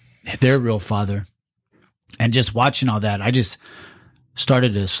 who's their real father, and just watching all that, I just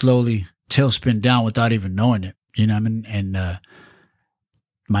started to slowly tailspin down without even knowing it. You know what I mean? And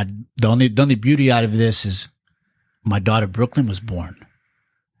the only beauty out of this is my daughter Brooklyn was born.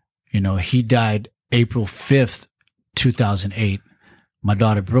 You know, he died April 5th, 2008. My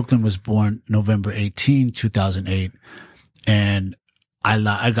daughter Brooklyn was born November 18, 2008. And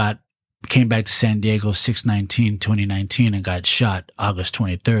I came back to San Diego 6/19/2019 and got shot August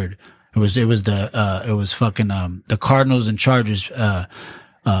 23rd. It was fucking the Cardinals and Chargers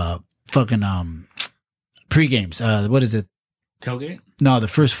pre-games. What is it? Tailgate? No, the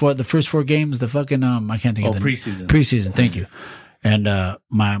first four games, the fucking I can't think of the preseason. Preseason, thank you. And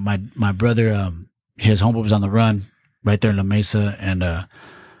my brother, his homeboy was on the run right there in La Mesa, and I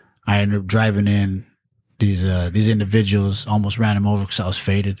ended up driving in. These individuals almost ran him over because I was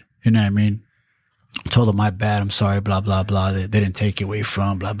faded. You know what I mean? Told them my bad, I'm sorry, blah blah blah. They didn't take it away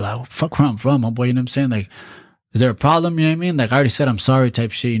from blah blah. Fuck where I'm from, homeboy. You know what I'm saying? Like, is there a problem? You know what I mean? Like, I already said I'm sorry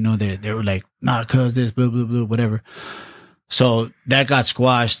type shit. You know, they were like, nah, cuz this, blah blah blah, whatever. So that got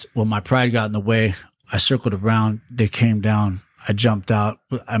squashed. When my pride got in the way, I circled around. They came down. I jumped out.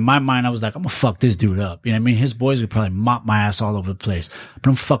 In my mind, I was like, I'm gonna fuck this dude up. You know what I mean? His boys would probably mop my ass all over the place. But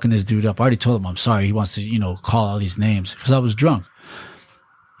I'm fucking this dude up. I already told him I'm sorry. He wants to, you know, call all these names because I was drunk.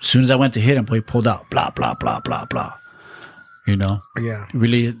 As soon as I went to hit him, he pulled out, blah, blah, blah, blah, blah. You know? Yeah.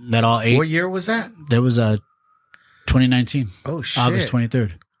 Really let all eight. What year was that? That was 2019. Oh, shit. August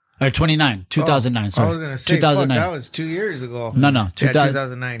 23rd. Or 2009. Sorry. I was going to say, 2009. Fuck, that was 2 years ago. No.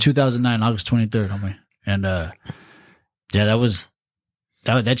 2009. 2009, August 23rd, homie. And, yeah,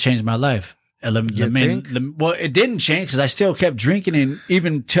 that changed my life. Well, it didn't change because I still kept drinking and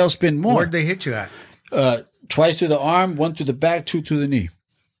even tailspin more. Where'd they hit you at? Twice through the arm, one through the back, two through the knee.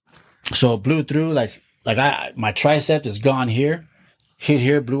 So it blew through my tricep is gone here, hit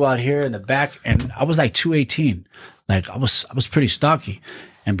here, blew out here in the back. And I was like 218. Like I was pretty stocky.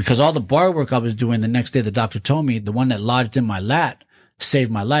 And because all the bar work I was doing the next day, the doctor told me the one that lodged in my lat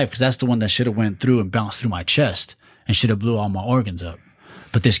saved my life. Cause that's the one that should have went through and bounced through my chest and should have blew all my organs up.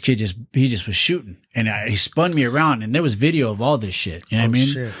 But this kid he just was shooting and he spun me around and there was video of all this shit. You know what I mean?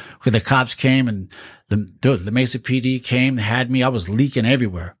 Shit. When the cops came and the Mesa PD came, had me, I was leaking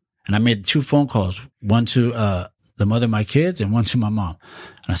everywhere. And I made 2 phone calls, one to the mother of my kids and one to my mom.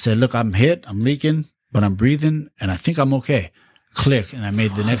 And I said, look, I'm hit, I'm leaking, but I'm breathing and I think I'm okay. Click. And I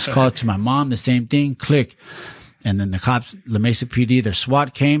made the next call to my mom, the same thing, click. And then the cops, La Mesa PD, their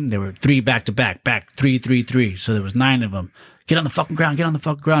SWAT came. There were 3 back to back, 3. So there was 9 of them. Get on the fucking ground.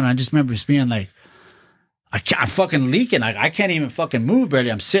 And I just remember just being like, I'm fucking leaking. I can't even fucking move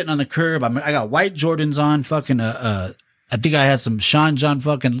barely. I'm sitting on the curb. I got white Jordans on, fucking, I think I had some Sean John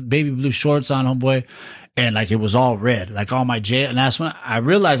fucking baby blue shorts on, homeboy. And like, it was all red, like all my jail. And that's when I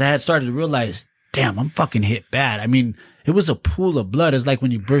realized I had started to realize, damn, I'm fucking hit bad. I mean, it was a pool of blood. It's like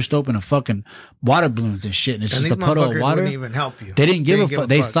when you burst open a fucking water balloons and shit. And it's just a puddle of water. Wouldn't even help you. They didn't give a fuck.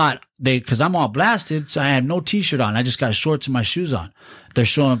 They thought cause I'm all blasted. So I had no t-shirt on. I just got shorts and my shoes on. They're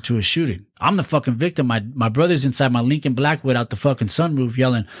showing up to a shooting. I'm the fucking victim. My brother's inside my Lincoln Blackwood out the fucking sunroof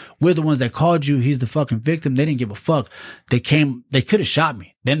yelling, we're the ones that called you. He's the fucking victim. They didn't give a fuck. They could have shot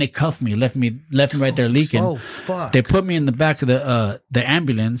me. Then they cuffed me, left me right there leaking. Oh, fuck. They put me in the back of the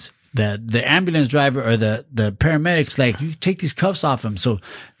ambulance. The ambulance driver or the paramedics like, you take these cuffs off him. So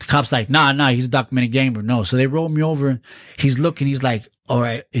the cop's like, nah, he's a documented gamer. No. So they roll me over. He's looking. He's like, all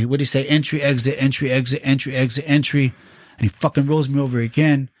right, what do you say? Entry, exit. And he fucking rolls me over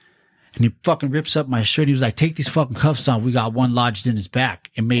again. And he fucking rips up my shirt. He was like, take these fucking cuffs on. We got one lodged in his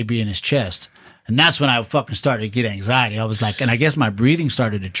back and maybe in his chest. And that's when I fucking started to get anxiety. I was like, and I guess my breathing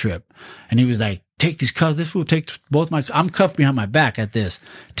started to trip. And he was like, take these cuffs. This fool takes both my, I'm cuffed behind my back at this.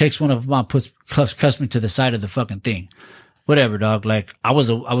 Takes one of them, cuffs me to the side of the fucking thing. Whatever, dog. Like I was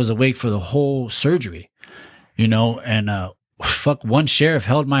awake for the whole surgery, you know, and, fuck, one sheriff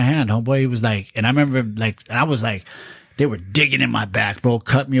held my hand, homeboy. He was like, and I remember like, and I was like, they were digging in my back, bro,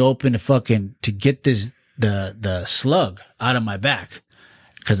 cut me open to get the slug out of my back.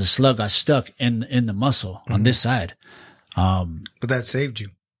 Cause the slug got stuck in the muscle on this side. But that saved you.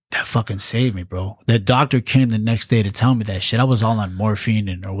 That fucking saved me, bro. The doctor came the next day to tell me that shit. I was all on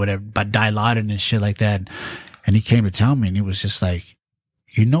morphine or whatever, but Dilaudid and shit like that. And he came to tell me and he was just like,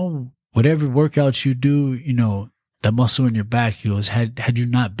 you know, whatever workouts you do, you know, the muscle in your back, he goes, had you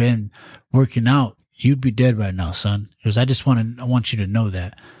not been working out, you'd be dead right now, son. He goes, I want you to know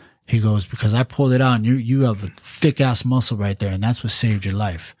that. He goes, because I pulled it out and you have a thick ass muscle right there. And that's what saved your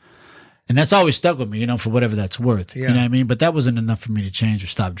life. And that's always stuck with me, you know, for whatever that's worth. Yeah. You know what I mean? But that wasn't enough for me to change or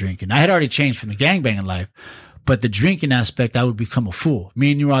stop drinking. I had already changed from the gangbanging life, but the drinking aspect, I would become a fool.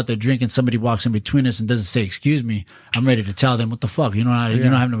 Me and you are out there drinking. Somebody walks in between us and doesn't say, excuse me. I'm ready to tell them, what the fuck? You don't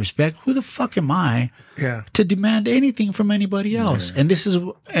have no respect. Who the fuck am I to demand anything from anybody else? And this is,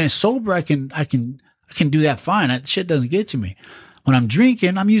 and sober, I can do that fine. That shit doesn't get to me. When I'm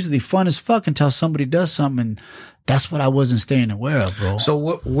drinking, I'm usually fun as fuck until somebody does something. And that's what I wasn't staying aware of, bro.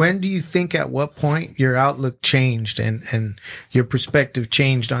 So when do you think, at what point your outlook changed and your perspective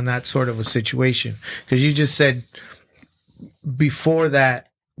changed on that sort of a situation? Because you just said before that,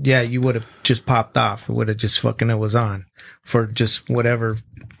 yeah, you would have just popped off. It would have just fucking, it was on for just whatever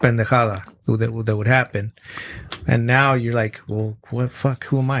pendejada that would happen. And now you're like, well, what fuck,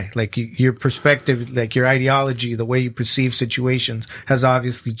 who am I? Like your perspective, like your ideology, the way you perceive situations has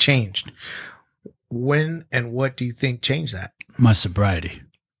obviously changed. When and what do you think changed that? My sobriety.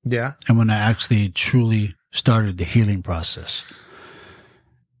 Yeah. And when I actually truly started the healing process.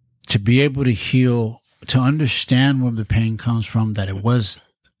 To be able to heal, to understand where the pain comes from, that it was,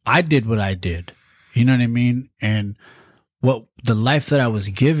 I did what I did. You know what I mean? And what the life that I was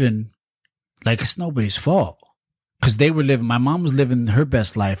given, like, it's nobody's fault. Because they were living, my mom was living her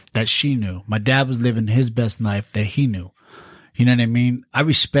best life that she knew. My dad was living his best life that he knew. You know what I mean? I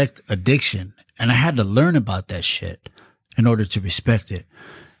respect addiction. And I had to learn about that shit in order to respect it.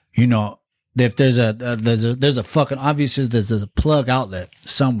 You know, if there's a fucking, obviously there's a plug outlet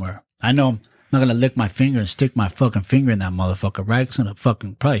somewhere. I know I'm not going to lick my finger and stick my fucking finger in that motherfucker, right? It's going to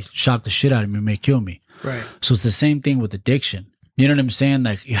fucking probably shock the shit out of me and may kill me. Right. So it's the same thing with addiction. You know what I'm saying?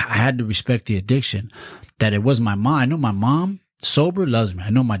 Like, I had to respect the addiction, that it was my mom. I know my mom, sober, loves me.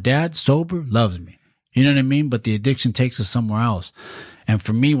 I know my dad, sober, loves me. You know what I mean? But the addiction takes us somewhere else. And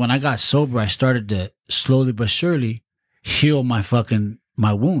for me, when I got sober, I started to slowly but surely heal my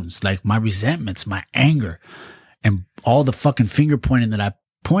wounds, like my resentments, my anger, and all the fucking finger pointing that I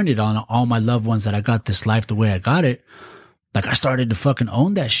pointed on all my loved ones that I got this life the way I got it. Like, I started to fucking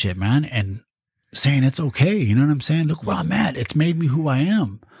own that shit, man, and saying it's okay. You know what I'm saying? Look where I'm at. It's made me who I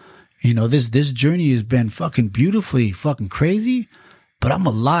am. You know, this journey has been fucking beautifully fucking crazy, but I'm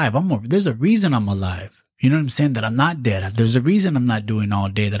alive. There's a reason I'm alive. You know what I'm saying? That I'm not dead. There's a reason I'm not doing all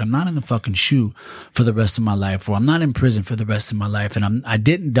day, that I'm not in the fucking shoe for the rest of my life, or I'm not in prison for the rest of my life. And I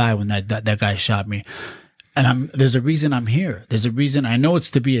didn't die when that guy shot me. And there's a reason I'm here. There's a reason. I know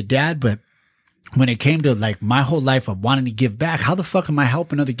it's to be a dad, but when it came to, like, my whole life of wanting to give back, how the fuck am I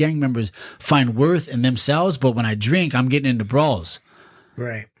helping other gang members find worth in themselves? But when I drink, I'm getting into brawls.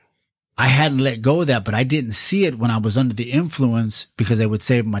 Right. I hadn't let go of that, but I didn't see it when I was under the influence, because they would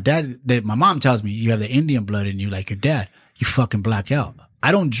say, my mom tells me, you have the Indian blood in you like your dad. You fucking black out.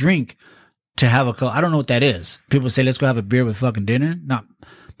 I don't drink to have I don't know what that is. People say, let's go have a beer with fucking dinner. No, I'm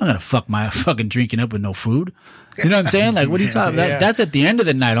not going to fuck my fucking drinking up with no food. You know what I'm saying? Like, what are you talking about? Yeah. That's at the end of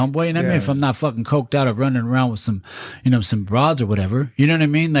the night, homeboy. You know what I mean? If I'm not fucking coked out or running around with some broads or whatever. You know what I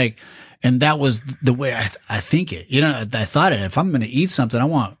mean? Like, and that was the way I think it. You know, I thought it. If I'm going to eat something, I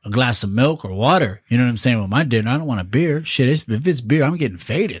want a glass of milk or water. You know what I'm saying? With my dinner, I don't want a beer. Shit, if it's beer, I'm getting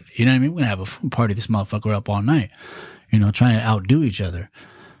faded. You know what I mean? We're going to have a fun party this motherfucker up all night. You know, trying to outdo each other.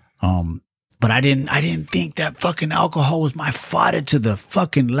 But I didn't think that fucking alcohol was my fodder to the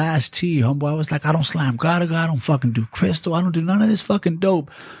fucking last tea, homeboy. I was like, I don't slam God, I don't fucking do crystal. I don't do none of this fucking dope.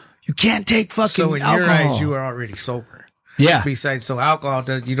 You can't take fucking alcohol. So in your eyes, you were already sober. Yeah. Besides, so alcohol,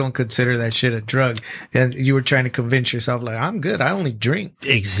 you don't consider that shit a drug. And you were trying to convince yourself, like, I'm good. I only drink.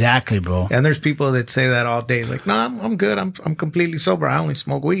 Exactly, bro. And there's people that say that all day. Like, no, I'm good. I'm completely sober. I only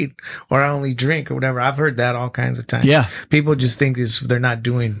smoke weed, or I only drink, or whatever. I've heard that all kinds of times. Yeah. People just think they're not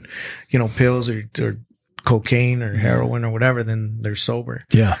doing, pills or cocaine or heroin or whatever, then they're sober.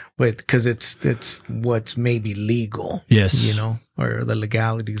 Yeah. But because it's what's maybe legal. Yes. Or the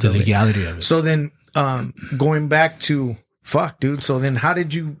legalities of it. So then, going back to fuck, dude. So then how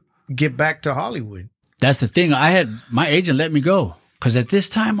did you get back to Hollywood? That's the thing. My agent let me go. Cause at this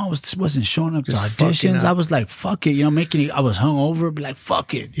time I wasn't showing up to auditions. I was like, fuck it, I was hungover, but like,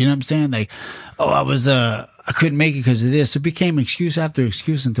 fuck it. You know what I'm saying? Like, I couldn't make it because of this. It became excuse after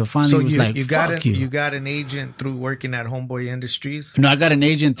excuse until finally it was like, fuck you. You got an agent through working at Homeboy Industries? No, I got an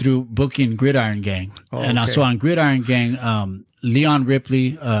agent through booking Gridiron Gang. So on Gridiron Gang, Leon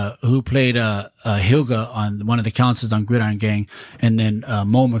Ripley, who played Hilga on one of the counselors on Gridiron Gang, and then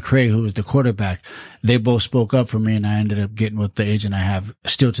Mo McRae, who was the quarterback, they both spoke up for me, and I ended up getting with the agent I have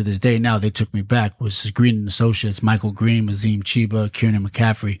still to this day. Now they took me back, was Green and Associates, Michael Green, Azim Chiba, Kieran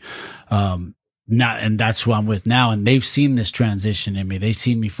McCaffrey. now, and that's who I'm with now. And they've seen this transition in me. They've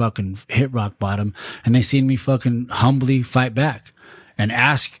seen me fucking hit rock bottom, and they've seen me fucking humbly fight back and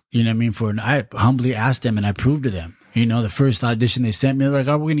ask, you know what I mean? I humbly asked them and I proved to them. You know, the first audition they sent me, they're like,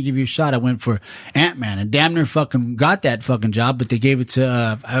 "Oh, we're going to give you a shot." I went for Ant-Man and damn near fucking got that fucking job, but they gave it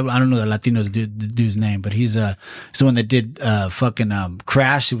to, I don't know the the dude's name, but he's the one that did,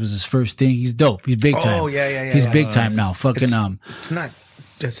 Crash. It was his first thing. He's dope. He's big time. Oh, yeah. He's big time now. Fucking,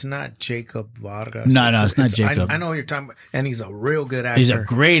 it's not Jacob Vargas. No, it's not Jacob. I know what you're talking about, and he's a real good actor. He's a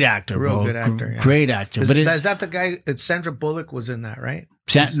great actor, bro. Good actor. Yeah. Great actor. Is that the guy? Sandra Bullock was in that, right?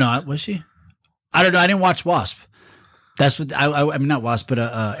 No, was she? I don't know. I didn't watch Wasp. That's what I mean, not Wasp, but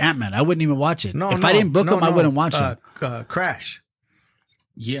Ant-Man. I wouldn't even watch it. If I didn't book him, I wouldn't watch it. Crash.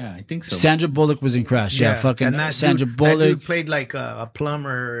 Yeah, I think so. Sandra Bullock was in Crash. Yeah, fucking and that Sandra Bullock. That dude played like a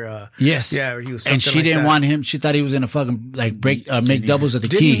plumber. Yes. Yeah, he was. And she didn't want him. She thought he was gonna fucking like make doubles of the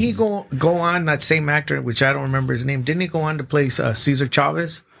key. Didn't he go on, that same actor, which I don't remember his name? Didn't he go on to play Cesar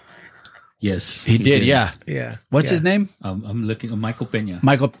Chavez? Yes, he did. Yeah. What's his name? I'm looking at Michael Pena.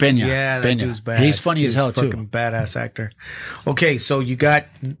 Yeah, that dude's bad. He's funny as hell too. Fucking badass actor. Okay, so you got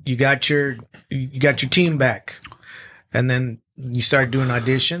your team back, and then you started doing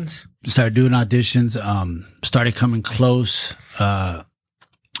auditions. Started coming close. That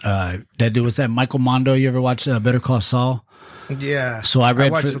was that Michael Mondo. You ever watch Better Call Saul? Yeah. So I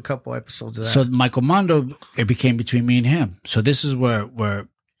watched a couple episodes of that. So Michael Mondo, it became between me and him. So this is where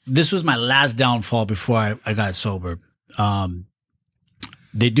this was my last downfall before I got sober.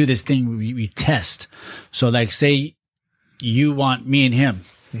 They do this thing we test. So like, say you want me and him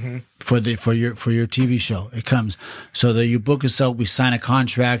for your TV show. It comes so that you book us out. We sign a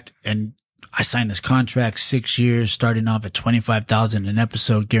contract, and I signed this contract 6 years, starting off at $25,000 an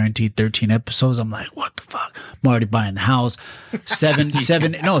episode, guaranteed 13 episodes. I'm like, what the fuck? I'm already buying the house.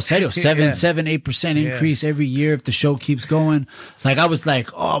 8% increase every year if the show keeps going. Like I was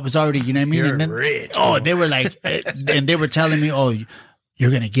like, I was already, you know what I mean? You're and then, rich. They were like, and they were telling me,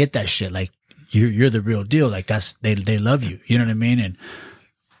 you're gonna get that shit. Like you're the real deal. Like they love you. You know what I mean? And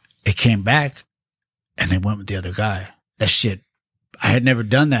it came back, and they went with the other guy. That shit. I had never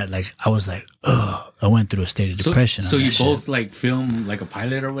done that. Like I was like, I went through a state of depression. So you both like film like a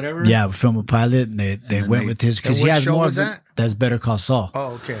pilot or whatever? Yeah, we filmed a pilot, and they went with his because he has more. That's Better Call Saul.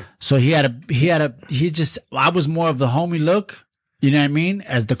 Oh, okay. So I was more of the homie look. You know what I mean?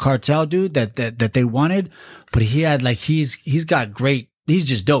 As the cartel dude that they wanted, but he had like he's got great. He's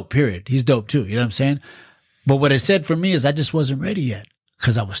just dope. Period. He's dope too. You know what I'm saying? But what it said for me is I just wasn't ready yet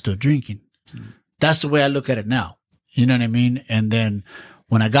because I was still drinking. That's the way I look at it now. You know what I mean? And then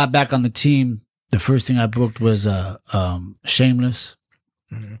when I got back on the team, the first thing I booked was Shameless.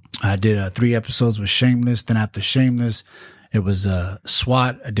 I did 3 episodes with Shameless. Then after Shameless, it was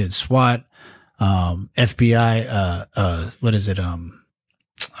SWAT. I did SWAT, FBI. What is it?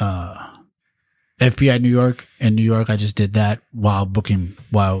 FBI New York. In New York, I just did that while filming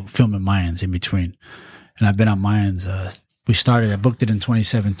Mayans in between. And I've been on Mayans. I booked it in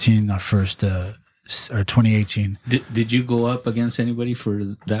 2017, our first. Or 2018. Did you go up against anybody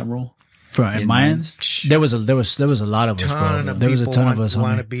for that role? For Mayans? There was a lot of us, bro. There was a ton of us.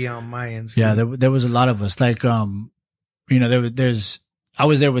 Want to be on Mayans? Yeah, there was a lot of us. Like, I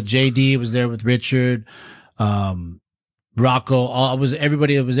was there with JD. I was there with Richard, Rocco.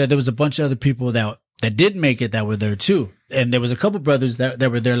 Everybody that was there. There was a bunch of other people that did make it that were there too. And there was a couple brothers that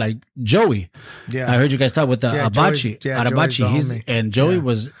were there, like Joey. Yeah, I heard you guys talk with Abachi. Arabachi. Joey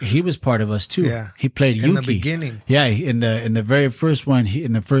was part of us too. Yeah, he played Yuki in the beginning. Yeah, in the very first one,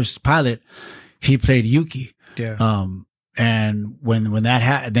 in the first pilot, he played Yuki. Yeah. And when that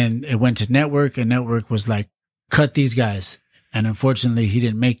happened, then it went to network, and network was like, cut these guys. And unfortunately, he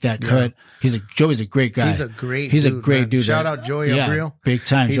didn't make that cut. Joey's a great guy. He's a great dude. Shout out Joey Abril. Big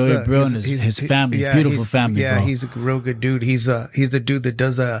time. Joey Abril and his family. Beautiful family, yeah, bro. he's a real good dude. He's the dude that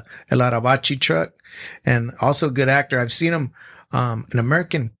does El Arabachi truck, and also a good actor. I've seen him in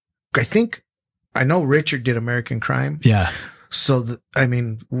American. I know Richard did American Crime. Yeah. So,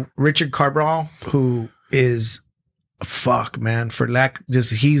 Richard Carbral, who is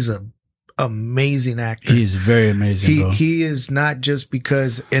he's a amazing actor. He's very amazing, bro. He is not just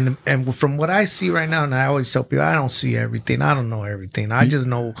because, and from what I see right now, and I always tell people, I don't see everything. I don't know everything. I just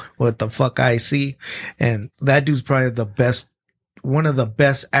know what the fuck I see. And that dude's probably one of the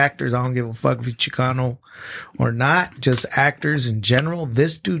best actors. I don't give a fuck if he's Chicano or not, just actors in general.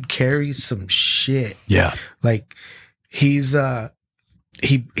 This dude carries some shit. Yeah. Like he's,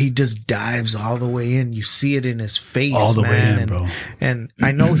 he just dives all the way in. You see it in his face, all the way in, bro. And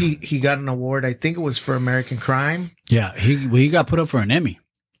I know he got an award. I think it was for American Crime. Yeah, he got put up for an Emmy.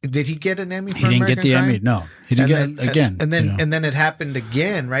 did he get an Emmy? For He didn't American get the Crime? Emmy. No, he didn't get it again. And then you know. and then it happened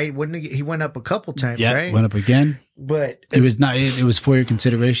again, right? Wouldn't he went up a couple times, Yeah, right? went up again. But It was not. It was for your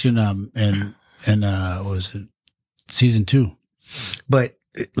consideration. And what was it season 2? But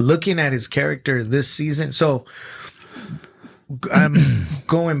looking at his character this season, so I'm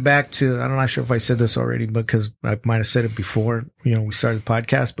going back to, I'm not sure if I said this already, because I might have said it before, we started the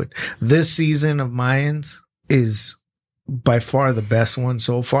podcast, but this season of Mayans is by far the best one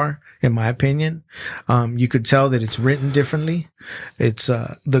so far, in my opinion. You could tell that it's written differently. It's,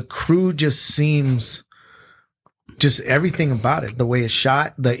 the crew just seems, just everything about it, the way it's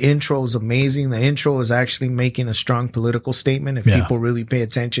shot, the intro is amazing. The intro is actually making a strong political statement. If people really pay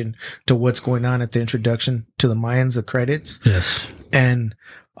attention to what's going on at the introduction to the Mayans, the credits. Yes. And,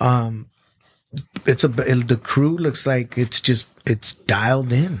 the crew looks like it's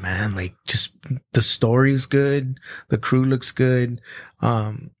dialed in, man. Like, just the story's good. The crew looks good.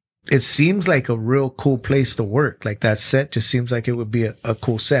 It seems like a real cool place to work. Like, that set just seems like it would be a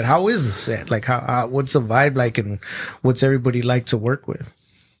cool set. How is the set? Like, what's the vibe like, and what's everybody like to work with?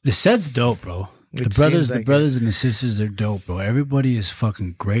 The set's dope, bro. The brothers and the sisters are dope, bro. Everybody is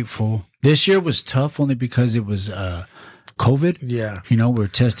fucking grateful. This year was tough only because it was COVID. Yeah. We're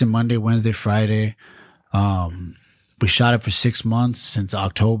testing Monday, Wednesday, Friday. We shot it for 6 months since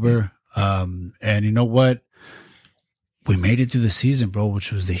October. And you know what? We made it through the season, bro,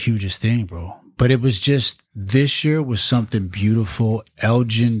 which was the hugest thing, bro. But it was just, this year was something beautiful.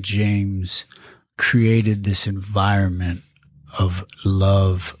 Elgin James created this environment of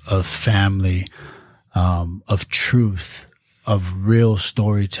love, of family, of truth, of real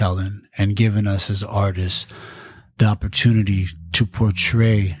storytelling, and given us as artists the opportunity to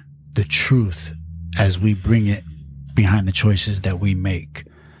portray the truth as we bring it behind the choices that we make.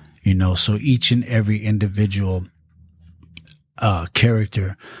 So each and every individual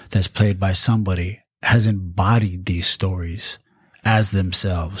character that's played by somebody has embodied these stories as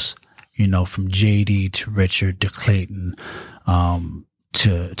themselves, from JD to Richard to Clayton,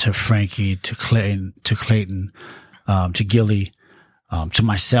 to Frankie, to Clayton, to Gilly, to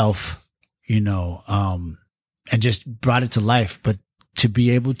myself, and just brought it to life. But to be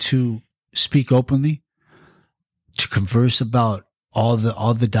able to speak openly, to converse about all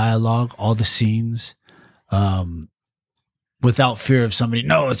the dialogue, all the scenes, without fear of somebody,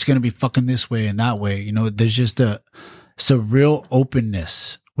 no, it's going to be fucking this way and that way. There's just it's a real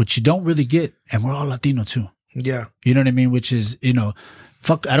openness, which you don't really get. And we're all Latino too. Yeah. You know what I mean? Which is,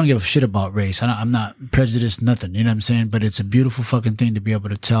 fuck, I don't give a shit about race. I'm not prejudiced, nothing. You know what I'm saying? But it's a beautiful fucking thing to be able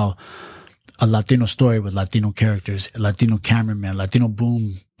to tell a Latino story with Latino characters, Latino cameraman, Latino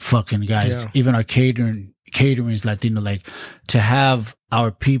boom fucking guys. Yeah. Even our catering is Latino. Like, to have our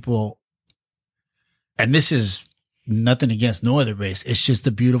people, and this is nothing against no other race. It's just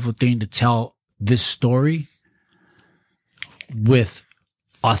a beautiful thing to tell this story with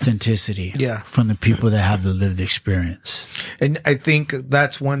authenticity from the people that have the lived experience. And I think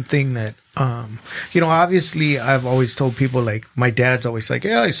that's one thing that, obviously I've always told people, like, my dad's always like,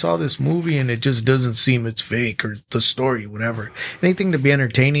 yeah, I saw this movie and it just doesn't seem it's fake, or the story, whatever. Anything to be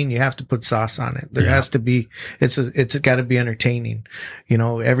entertaining, you have to put sauce on it. There has to be, it's got to be entertaining.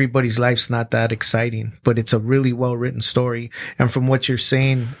 Everybody's life's not that exciting, but it's a really well written story. And from what you're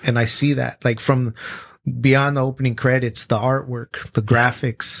saying, and I see that, like, from beyond the opening credits, the artwork, the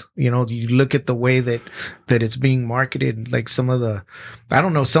graphics, you look at the way that it's being marketed, like some of the, I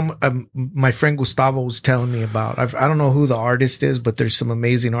don't know, my friend Gustavo was telling me about, I don't know who the artist is, but there's some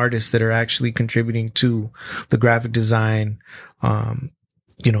amazing artists that are actually contributing to the graphic design,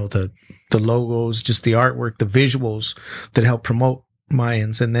 the logos, just the artwork, the visuals that help promote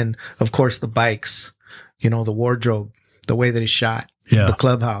Mayans. And then, of course, the bikes, the wardrobe, the way that it's shot. Yeah. The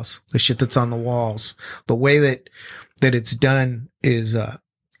clubhouse, the shit that's on the walls, the way that it's done is,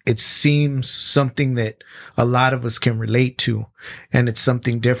 it seems something that a lot of us can relate to, and it's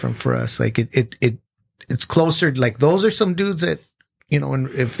something different for us. Like, it's closer. Like, those are some dudes that, and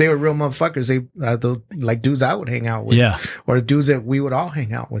if they were real motherfuckers, they're like dudes I would hang out with, or dudes that we would all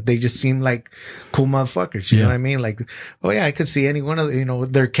hang out with. They just seem like cool motherfuckers. You know what I mean? Like, oh yeah, I could see any one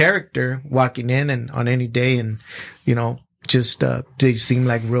of their character walking in and on any day, and just they seem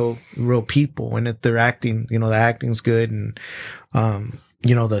like real people, and if they're acting, the acting's good, and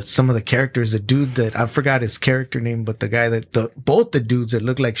some of the characters, the dude that I forgot his character name, but the guy both the dudes that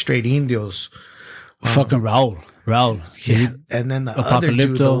look like straight Indios, fucking Raul, yeah, and then the other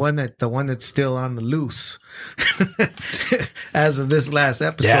dude, the one that's still on the loose, as of this last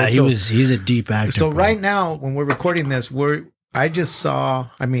episode. Yeah, he's a deep actor. So bro. Right now, when we're recording this, I just saw,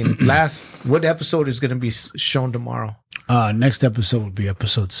 what episode is going to be shown tomorrow? Next episode will be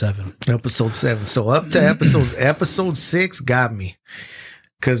episode 7. Episode 7. So up to episode 6 got me.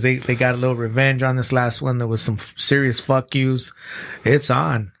 Because they got a little revenge on this last one. There was some serious fuck yous. It's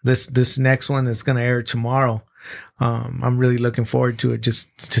on. This next one that's going to air tomorrow. I'm really looking forward to it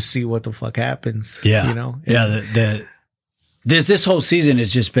just to see what the fuck happens. Yeah. You know? Yeah. This whole season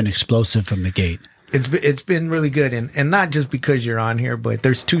has just been explosive from the gate. It's been really good. And not just because you're on here, but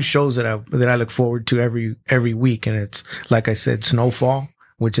there's 2 shows that I look forward to every week. And it's, like I said, Snowfall,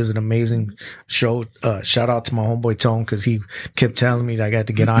 which is an amazing show. Shout out to my homeboy Tone, because he kept telling me that I got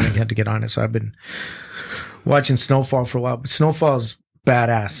to get on it. So I've been watching Snowfall for a while. But Snowfall's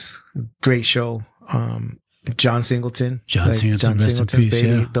badass. Great show. John Singleton. John Singleton, rest in peace, baby.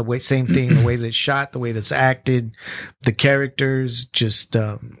 yeah. The way, same thing, the way that it's shot, the way that's acted, the characters, just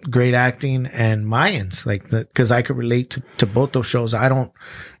great acting, and Mayans. Because I could relate to both those shows. I don't,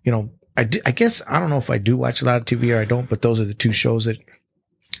 I guess, I don't know if I do watch a lot of TV or I don't, but those are the 2 shows that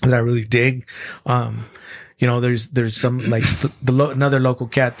I really dig. There's some like another local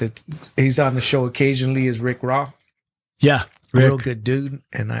cat that he's on the show occasionally is Rick Raw. Yeah. Rick. Real good dude.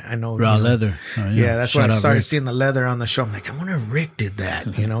 And I know Raw Leather. Oh, yeah. That's why I started Rick. seeing the leather on the show. I'm like, I wonder if Rick did that,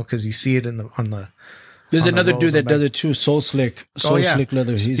 because you see it on the. There's on another the dude that back. does it too. Soul Slick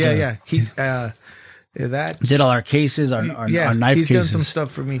Leather. He's He that did all our cases, our knife he's cases. done some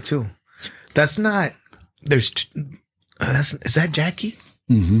stuff for me too. That's not. There's. Is that Jackie?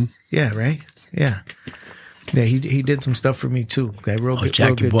 Mm-hmm. Yeah. Right. Yeah. Yeah, he did some stuff for me too.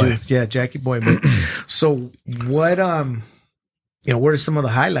 Jackie Boy. Dude. Yeah, Jackie Boy. But, so what? What are some of the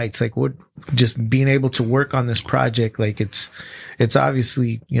highlights? Like, what? Just being able to work on this project. Like, it's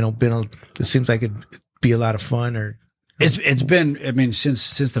obviously been it seems like it'd be a lot of fun. Or it's been. I mean,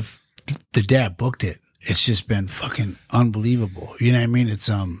 since the day I booked it, it's just been fucking unbelievable. You know what I mean? It's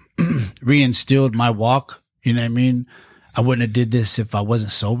reinstilled my walk. You know what I mean? I wouldn't have did this if I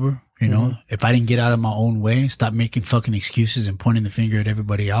wasn't sober. If I didn't get out of my own way, stop making fucking excuses and pointing the finger at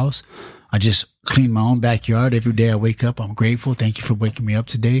everybody else. I just clean my own backyard. Every day I wake up, I'm grateful. Thank you for waking me up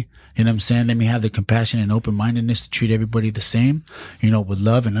today. You know what I'm saying? Let me have the compassion and open-mindedness to treat everybody the same, with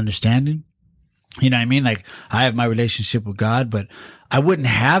love and understanding. You know what I mean? Like, I have my relationship with God, but I wouldn't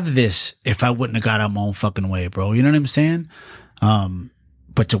have this if I wouldn't have got out my own fucking way, bro. You know what I'm saying?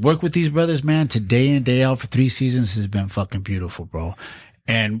 But to work with these brothers, man, to day in, day out for 3 seasons has been fucking beautiful, bro.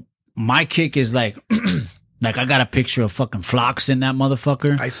 And my kick is like I got a picture of fucking Phlox in that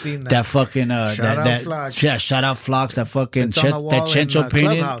motherfucker. I seen that. That fucking Shout out Phlox. Yeah, shout out Phlox. That fucking it's on the wall that Chencho in,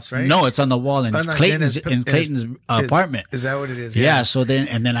 painted. Clubhouse, right? No, it's on the wall in Clayton's apartment. Is that what it is? Yeah. So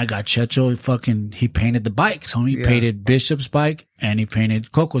then I got Checho. Fucking he painted the bikes. Homie, he painted Bishop's bike and he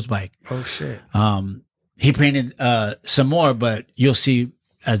painted Coco's bike. Oh shit. He painted some more, but you'll see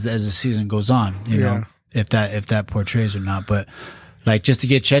as the season goes on. You know if that portrays or not, but. Like, just to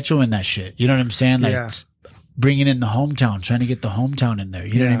get Checho in that shit. You know what I'm saying? Like, bringing in the hometown, trying to get the hometown in there.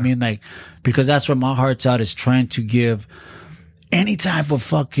 You know what I mean? Like, because that's where my heart's out, is trying to give any type of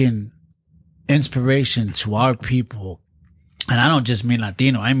fucking inspiration to our people. And I don't just mean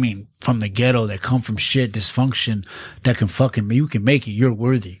Latino. I mean from the ghetto that come from shit, dysfunction, that can fucking, you can make it. You're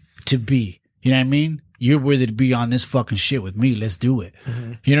worthy to be. You know what I mean? You're worthy to be on this fucking shit with me. Let's do it.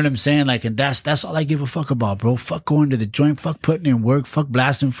 Mm-hmm. You know what I'm saying? Like, and that's all I give a fuck about, bro. Fuck going to the joint. Fuck putting in work. Fuck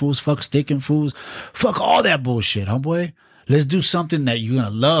blasting fools. Fuck sticking fools. Fuck all that bullshit, homeboy. Let's do something that you're gonna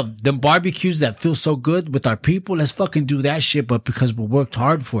love. Them barbecues that feel so good with our people. Let's fucking do that shit, but because we worked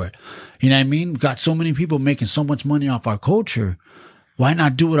hard for it. You know what I mean? We got so many people making so much money off our culture. Why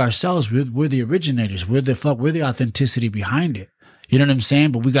not do it ourselves? We're the originators. We're the authenticity behind it. You know what I'm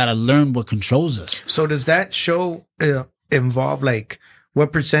saying? But we got to learn what controls us. So does that show involve, like,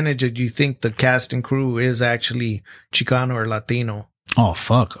 what percentage do you think the cast and crew is actually Chicano or Latino? Oh,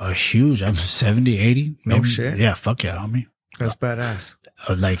 fuck. A huge. I'm 70, 80. No maybe. shit. Yeah, fuck yeah, homie. That's badass.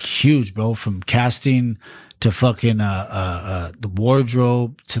 Like, huge, bro. From casting to fucking the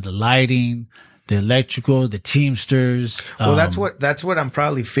wardrobe to the lighting, the electrical, the Teamsters. Well, that's what I'm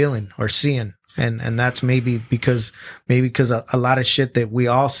probably feeling or seeing. And that's maybe because a lot of shit that we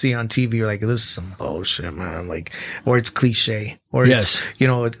all see on TV are like, this is some bullshit, man. Like, or it's cliche, or it's,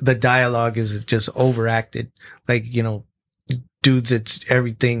 the dialogue is just overacted. Like, dudes, it's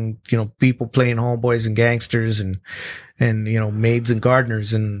everything, people playing homeboys and gangsters and maids and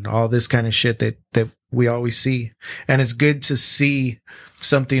gardeners and all this kind of shit that we always see. And it's good to see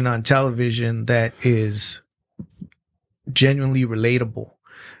something on television that is genuinely relatable.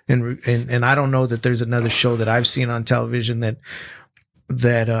 And I don't know that there's another show that I've seen on television that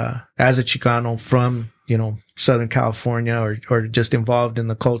as a Chicano from, Southern California or just involved in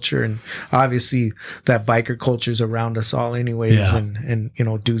the culture. And obviously that biker culture is around us all anyways. Yeah. And, you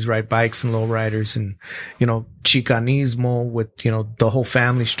know, dudes ride bikes and low riders and, you know, Chicanismo with, you know, the whole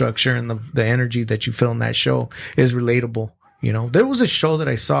family structure and the energy that you feel in that show is relatable. You know, there was a show that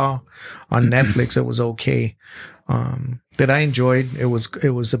I saw on Netflix that was okay. That I enjoyed. It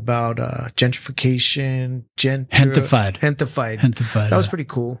was about gentrification, Gentrified. That was pretty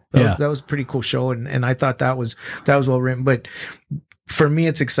cool. That was a pretty cool show, and I thought that was well written. But for me,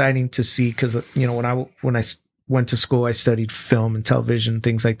 it's exciting to see because, you know, when I went to school, I studied film and television,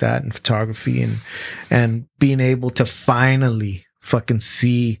 things like that, and photography, and being able to finally fucking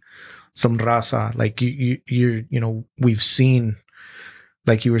see some raza like you know, we've seen.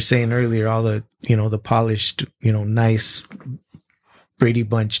 Like you were saying earlier, all the, you know, the polished, you know, nice Brady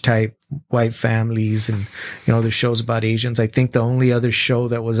Bunch type white families and, you know, there's shows about Asians. I think the only other show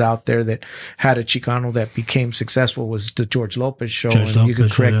that was out there that had a Chicano that became successful was the George Lopez show. You can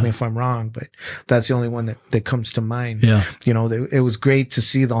correct me if I'm wrong, but that's the only one that comes to mind. Yeah. You know, it was great to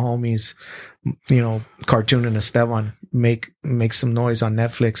see the homies, you know, Cartoon and Esteban make some noise on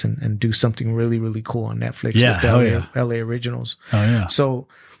Netflix and do something really, really cool on Netflix with LA Originals. Oh yeah. So,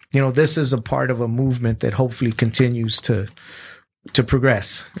 you know, this is a part of a movement that hopefully continues to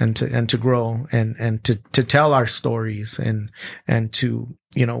progress and to grow and to tell our stories and to,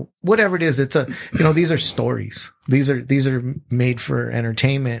 you know, whatever it is, it's you know, these are stories. These are made for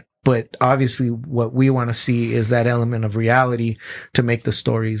entertainment. But obviously what we want to see is that element of reality to make the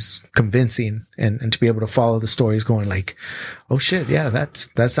stories convincing and to be able to follow the stories going like, oh shit. Yeah.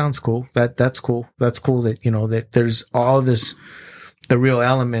 That sounds cool. That's cool. That's cool that, you know, that there's all this, the real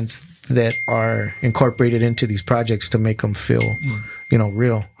elements that are incorporated into these projects to make them feel, you know,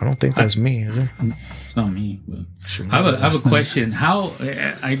 real. I don't think that's me, is it? It's not me. But I have a question. How,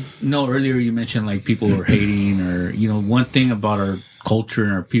 I know earlier you mentioned like people were hating or, you know, one thing about our culture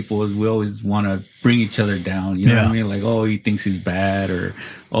and our people is we always want to bring each other down. You know what I mean? Like, oh, he thinks he's bad or,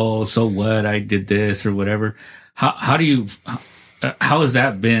 oh, so what? I did this or whatever. How has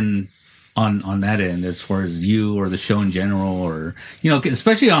that been on that end as far as you or the show in general or, you know,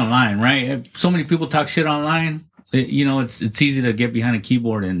 especially online, right? So many people talk shit online. You know, it's easy to get behind a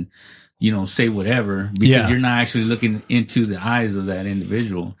keyboard and, you know, say whatever because you're not actually looking into the eyes of that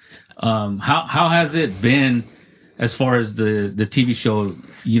individual. How has it been as far as the TV show,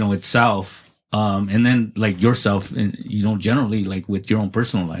 you know, itself, and then like yourself and, you know, generally like with your own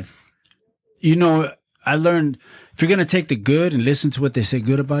personal life? You know, I learned if you're going to take the good and listen to what they say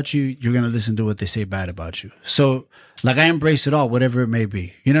good about you, you're going to listen to what they say bad about you. So like I embrace it all, whatever it may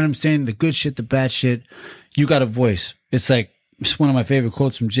be. You know what I'm saying? The good shit, the bad shit, you got a voice. It's like, it's one of my favorite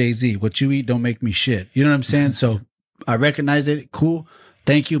quotes from Jay-Z. What you eat don't make me shit. You know what I'm saying? So I recognize it. Cool.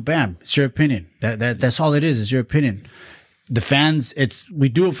 Thank you. Bam. It's your opinion. That's all it is your opinion. The fans, we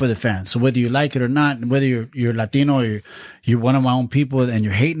do it for the fans. So whether you like it or not, and whether you're Latino or you're one of my own people and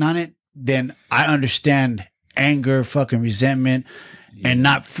you're hating on it, then I understand anger, fucking resentment, and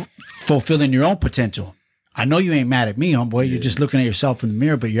not fulfilling your own potential. I know you ain't mad at me, homeboy. You're just looking at yourself in the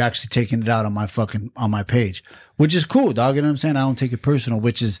mirror, but you're actually taking it out on my page, which is cool, dog. You know what I'm saying? I don't take it personal,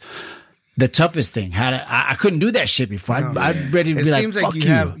 which is the toughest thing. I couldn't do that shit before. I'm ready to be like, fuck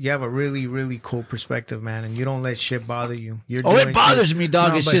you. You have a really, really cool perspective, man, and you don't let shit bother you. It bothers me,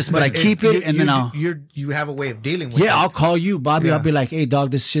 dog. But I keep it, and then you have a way of dealing with it. Yeah, I'll call you, Bobby. Yeah. I'll be like, hey,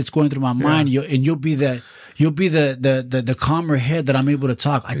 dog, this shit's going through my mind. You'll be the calmer head that I'm able to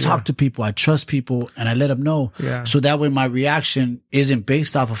talk. I talk to people, I trust people, and I let them know. Yeah. So that way my reaction isn't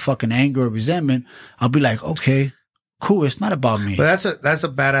based off of fucking anger or resentment. I'll be like, okay, cool. It's not about me. But that's a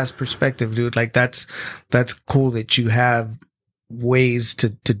badass perspective, dude. Like that's cool that you have ways to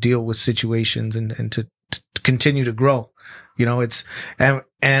deal with situations and to continue to grow. You know, it's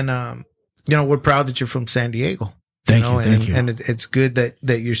and you know, we're proud that you're from San Diego. Thank you. And it's good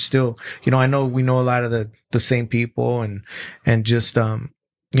that you're still, you know, I know we know a lot of the same people and just,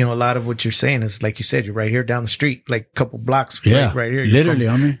 you know, a lot of what you're saying is, like you said, you're right here down the street, like a couple blocks right here.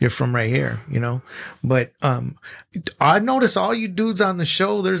 You're from right here, you know, but, I notice all you dudes on the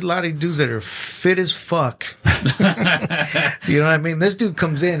show, there's a lot of dudes that are fit as fuck. You know what I mean? This dude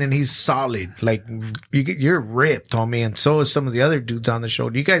comes in and he's solid. Like you're ripped, homie. And so is some of the other dudes on the show.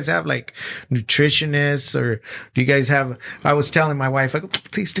 Do you guys have like nutritionists or do you guys have, I was telling my wife,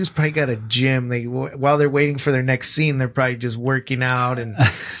 like, these dudes probably got a gym. While they're waiting for their next scene, they're probably just working out and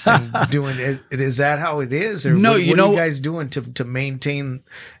doing it. Is that how it is? Or no, what are you guys doing to maintain,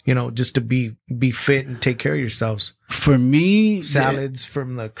 you know, just to be fit and take care of yourselves? For me, salads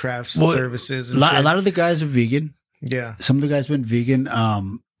from the craft services. A lot of the guys are vegan. Yeah. Some of the guys went vegan.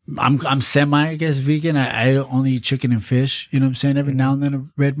 I'm semi, I guess, vegan. I only eat chicken and fish. You know what I'm saying? Every now and then a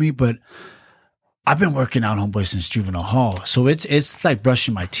red meat, but I've been working out, homeboy, since juvenile hall. So it's like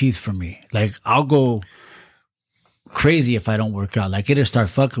brushing my teeth for me. Like I'll go crazy if I don't work out. Like it'll start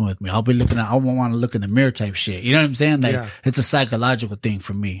fucking with me. I'll be looking at, I won't want to look in the mirror type shit. You know what I'm saying? Like it's a psychological thing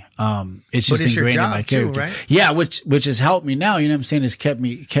for me. It's just ingrained in my character. Too, right? Yeah, which has helped me now. You know what I'm saying? It's kept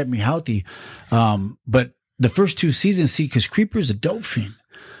me healthy. But the first 2 seasons, see, cause Creeper's a dope fiend.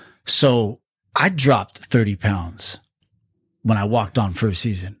 So I dropped 30 pounds when I walked on first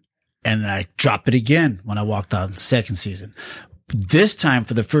season. And I dropped it again when I walked on second season. This time,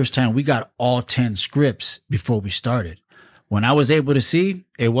 for the first time, we got all 10 scripts before we started. When I was able to see,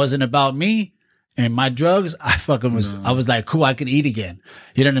 it wasn't about me and my drugs. I was like, cool, I could eat again.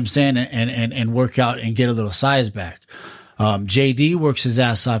 You know what I'm saying? And work out and get a little size back. JD works his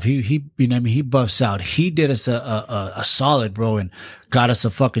ass off. He, you know what I mean? He buffs out. He did us a solid, bro, and got us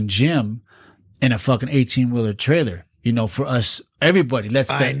a fucking gym in a fucking 18-wheeler trailer. You know, for us, everybody,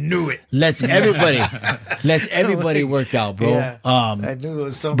 I knew it. Let's everybody work out, bro. Yeah, I knew it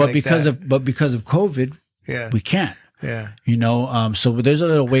was something but because of COVID, we can't. Yeah. You know, so there's a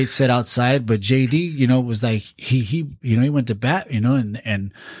little weight set outside, but JD, you know, was like, he went to bat, you know,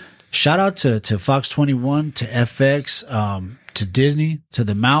 and shout out to Fox 21, to FX, to Disney, to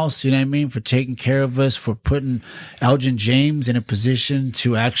the Mouse, you know what I mean, for taking care of us, for putting Elgin James in a position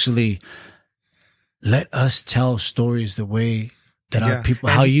to actually let us tell stories the way that our people,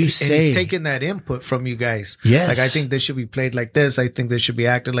 how you say. And he's taking that input from you guys. Yes. Like, I think this should be played like this. I think this should be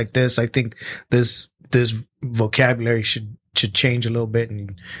acted like this. I think this vocabulary should change a little bit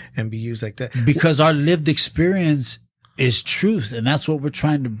and be used like that. Because our lived experience is truth. And that's what we're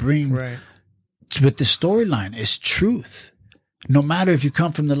trying to bring with the storyline, is truth. No matter if you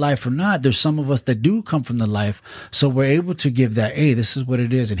come from the life or not, there's some of us that do come from the life. So we're able to give that, hey, this is what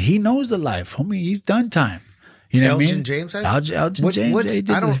it is. And he knows the life. Homie, he's done time. You know what I mean? Elgin James? Elgin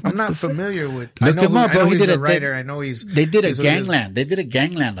James. I'm not familiar with. Look him up, bro. He did a writer. I know he's. They did a gangland. They did a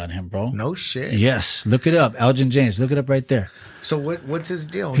gangland on him, bro. No shit. Yes. Look it up. Elgin James. Look it up right there. So what's his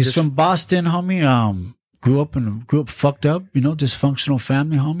deal? He's from Boston, homie. Grew up fucked up, you know, dysfunctional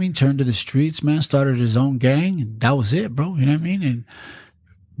family, homie. Turned to the streets, man. Started his own gang, and that was it, bro. You know what I mean?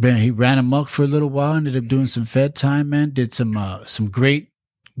 And he ran amok for a little while. Ended up doing some Fed time, man. Did some great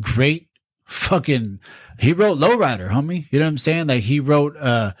fucking. He wrote Lowrider, homie. You know what I'm saying? Like he wrote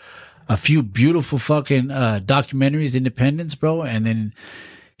a few beautiful fucking documentaries, Independence, bro. And then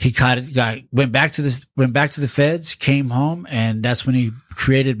he went back to the Feds, came home, and that's when he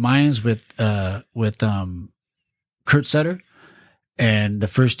created Mayans with Kurt Sutter. And the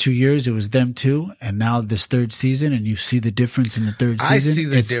first 2 years, it was them two. And now this third season, and you see the difference in the third season. I see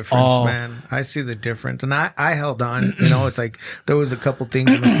the difference, man. I see the difference. And I held on, you know, it's like there was a couple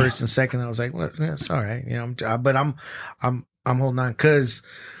things in the first and second that I was like, well, yeah, it's all right. You know, but I'm holding on because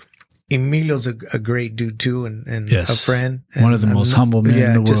Emilio's a great dude too, and a friend. And one of the most humble men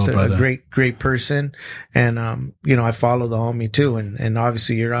in the world, just brother. A great person. And, you know, I follow the homie too. And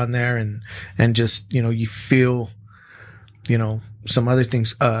obviously you're on there and just, you know, you feel, you know, some other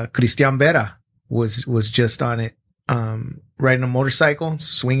things. Christian Vera was just on it, riding a motorcycle,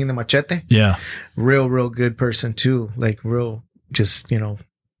 swinging the machete. Yeah. Real good person too. Like real, just, you know,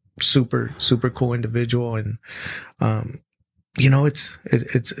 super cool individual. And, you know, it's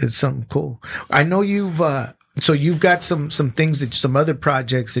something cool. I know you've got some things some other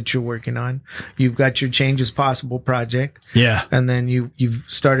projects that you're working on. You've got your Change is Possible project. Yeah. And then you've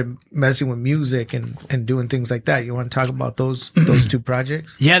started messing with music and doing things like that. You want to talk about those two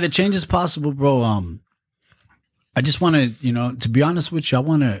projects? Yeah, the Change is Possible, bro. I just want to, you know, to be honest with you, I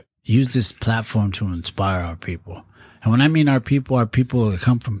want to use this platform to inspire our people. And when I mean our people that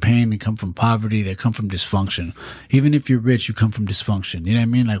come from pain, they come from poverty, they come from dysfunction. Even if you're rich, you come from dysfunction. You know what I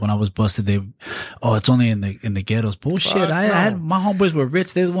mean? Like when I was busted, it's only in the ghettos. Bullshit. I had, my homeboys were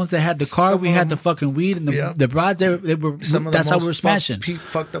rich. They're the ones that had the car. We had the fucking weed and the broads. They were, that's how we were smashing.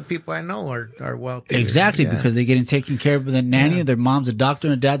 Fucked up people I know are wealthy. Exactly. Yeah. Because they're getting taken care of with a nanny. Yeah. Their mom's a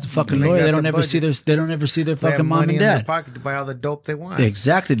doctor and dad's a fucking lawyer. They don't ever see their fucking mom and dad. In their pocket to buy all the dope they want.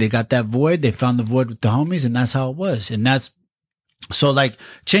 Exactly. They got that void. They found the void with the homies, and that's how it was. And that's, so like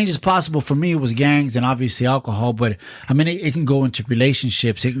Change is Possible for me, it was gangs and obviously alcohol, but I mean, it can go into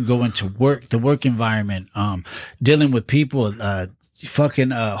relationships. It can go into work, the work environment, dealing with people,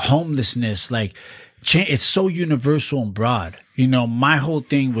 homelessness. Like it's so universal and broad. You know, my whole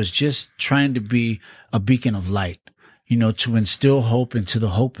thing was just trying to be a beacon of light, you know, to instill hope into the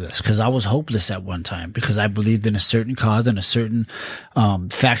hopeless. Cause I was hopeless at one time because I believed in a certain cause and a certain,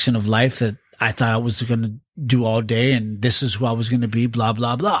 faction of life that I thought I was going to do all day and this is who I was going to be, blah,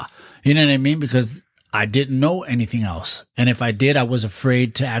 blah, blah. You know what I mean? Because I didn't know anything else. And if I did, I was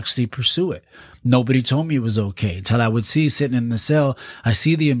afraid to actually pursue it. Nobody told me it was okay until I would see sitting in the cell. I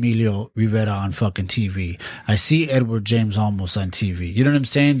see the Emilio Rivera on fucking TV. I see Edward James Olmos on TV. You know what I'm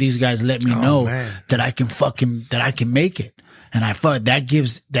saying? These guys let me know that I can make it. And I thought that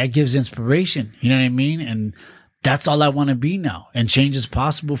gives inspiration. You know what I mean? And that's all I want to be now. And change is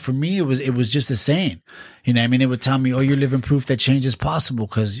possible. For me, it was just a saying. You know what I mean? They would tell me, oh, you're living proof that change is possible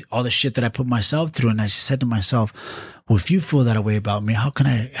because all the shit that I put myself through. And I said to myself, well, if you feel that way about me, how can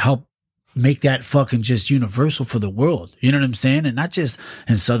I help make that fucking just universal for the world? You know what I'm saying? And not just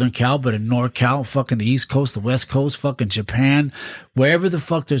in Southern Cal, but in NorCal, fucking the East Coast, the West Coast, fucking Japan, wherever the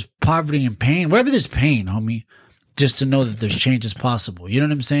fuck there's poverty and pain, wherever there's pain, homie, just to know that there's change is possible. You know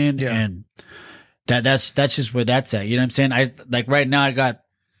what I'm saying? Yeah. And that's just where that's at. You know what I'm saying? Right now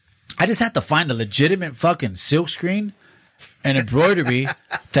I just have to find a legitimate fucking silk screen and embroidery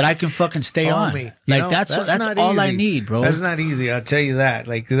that I can fucking stay on. Like that's all I need, bro. That's not easy. I'll tell you that.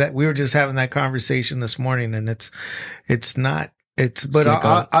 Like that, we were just having that conversation this morning, and it's not. But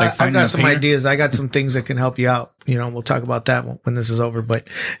I got some ideas. I got some things that can help you out. You know, we'll talk about that when this is over. But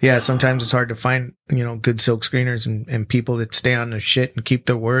yeah, sometimes it's hard to find, you know, good silk screeners and people that stay on their shit and keep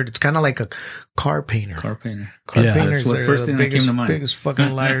their word. It's kind of like a car painter. Car painters That's what first thing that came to mind. Biggest fucking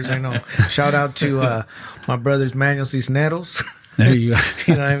liars I know. Shout out to my brothers Manuel Cisneros. There you go.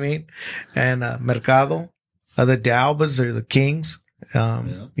 You know what I mean? And Mercado. The de Albas are the kings. You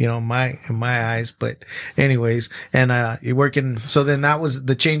know, in my eyes, but anyways, and you're working. So then that was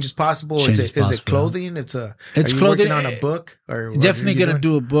the change is possible. Is it clothing? It's clothing. Working on a book or definitely gonna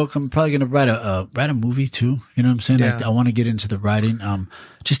do a book. I'm probably gonna write a movie too. You know what I'm saying? Yeah. Like I want to get into the writing.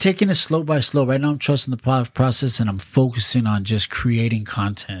 Just taking it slow by slow. Right now, I'm trusting the process and I'm focusing on just creating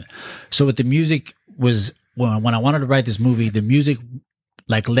content. So with the music was when I wanted to write this movie, the music.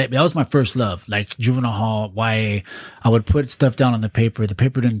 Like that was my first love, like juvenile hall, YA. I would put stuff down on the paper. The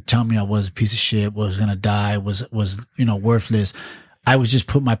paper didn't tell me I was a piece of shit, was going to die, was, you know, worthless. I would just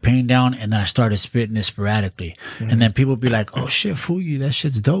put my pain down and then I started spitting it sporadically. Mm-hmm. And then people would be like, oh shit, fool you. That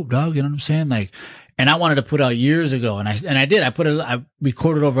shit's dope, dog. You know what I'm saying? Like, and I wanted to put out years ago and I did. I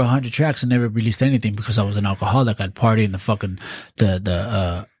recorded over 100 tracks and never released anything because I was an alcoholic. I'd party in the fucking,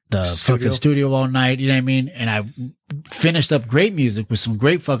 the fucking studio all night, you know what I mean? And I finished up great music with some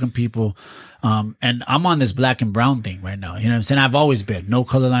great fucking people. And I'm on this black and brown thing right now. You know what I'm saying? I've always been. No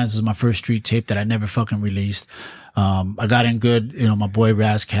Color Lines was my first street tape that I never fucking released. I got in good, you know, my boy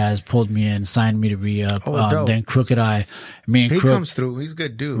Raz Kaz pulled me in, signed me to re-up. Then Crooked Eye, me and he Crook comes through. He's a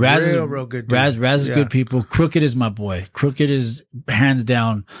good dude. Raz real good dude. Raz is good people. Crooked is my boy. Crooked is hands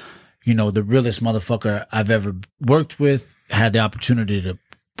down, you know, the realest motherfucker I've ever worked with, had the opportunity to,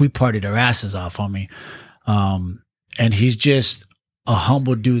 we partied our asses off on me. And he's just a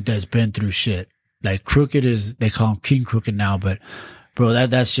humble dude that's been through shit. Like Crooked is, they call him King Crooked now, but bro,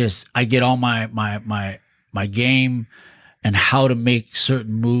 that's just, I get all my game and how to make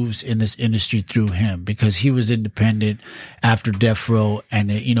certain moves in this industry through him because he was independent after Death Row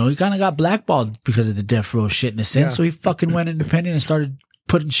and, you know, he kind of got blackballed because of the Death Row shit in a sense. Yeah. So he fucking went independent and started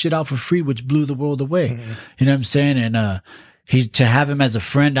putting shit out for free, which blew the world away. Mm-hmm. You know what I'm saying? And, to have him as a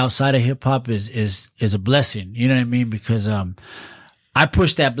friend outside of hip hop is a blessing. You know what I mean? Because, I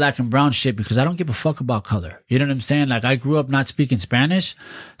push that black and brown shit because I don't give a fuck about color. You know what I'm saying? Like I grew up not speaking Spanish,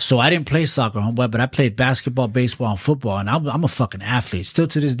 so I didn't play soccer, homeboy, but I played basketball, baseball, and football, and I'm a fucking athlete. Still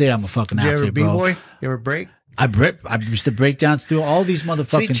to this day, I'm a fucking athlete, bro. B-boy? You ever break? I used to break downs, do all these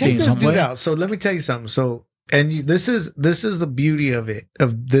motherfucking things. Check this dude out. So let me tell you something. So, this is the beauty of it,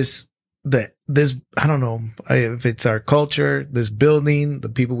 of this, I don't know if it's our culture, this building, the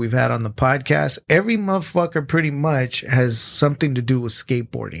people we've had on the podcast, every motherfucker pretty much has something to do with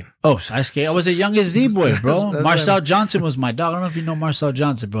skateboarding. Oh, I skate. I was a youngest Z-boy, bro. Marcel Johnson was my dog. I don't know if you know Marcel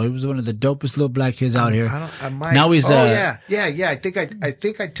Johnson, bro. He was one of the dopest little black kids out here. I might. Now he's, yeah. I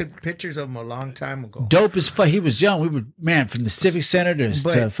think I took pictures of him a long time ago. Dope as fuck. He was young. We were, man, from the Civic Center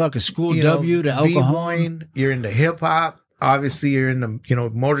to fucking School W to alcohol. You're into hip hop. Obviously, you're in the, you know,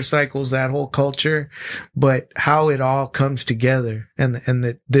 motorcycles, that whole culture, but how it all comes together and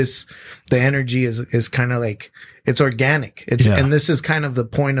the energy is kind of like, it's organic. And this is kind of the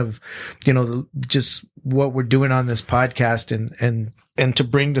point of, you know, just what we're doing on this podcast and to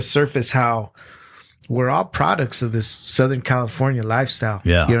bring to surface how we're all products of this Southern California lifestyle.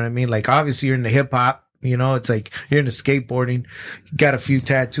 Yeah. You know what I mean? Like, obviously, you're into hip hop. You know, it's like you're into skateboarding, you got a few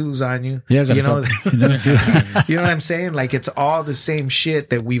tattoos on you. Yeah, you know, you know what I'm saying? Like it's all the same shit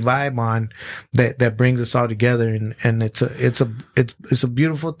that we vibe on that brings us all together, and it's a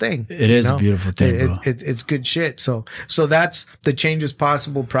beautiful thing. It is a beautiful thing, bro. It's good shit. So that's the Change is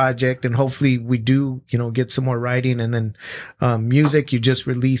Possible project, and hopefully we do, you know, get some more writing, and then music. You just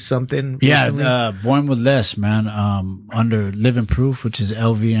released something. Yeah, Born with Less, man. Under Living Proof, which is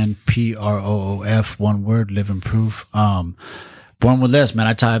LVNPROOF, one word, Living Proof. Born with Less,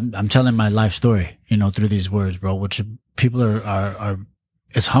 man. I'm telling my life story, you know, through these words, bro. Which people are.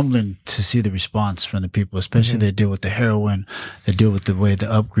 It's humbling to see the response from the people, especially they deal with the heroin, they deal with the way the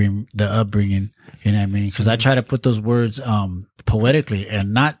upbringing. You know what I mean? Because I try to put those words poetically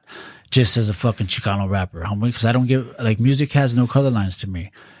and not just as a fucking Chicano rapper, homie. Because I don't give, like, music has no color lines to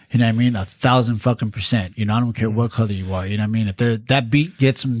me. You know what I mean? 1,000%. You know, I don't care what color you are. You know what I mean? If that beat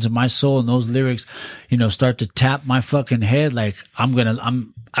gets into my soul and those lyrics, you know, start to tap my fucking head, like I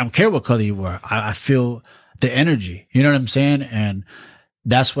don't care what color you are. I feel the energy. You know what I'm saying? And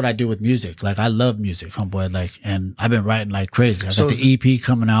that's what I do with music. Like, I love music, homeboy. Like, and I've been writing like crazy. I got the EP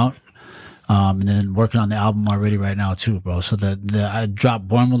coming out. And then working on the album already right now too, bro. So I dropped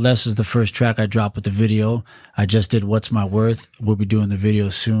Born with Less is the first track I dropped with the video. I just did What's My Worth. We'll be doing the video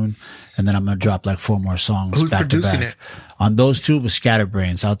soon. And then I'm going to drop like 4 more songs. Who's back producing to back. it? On those 2 was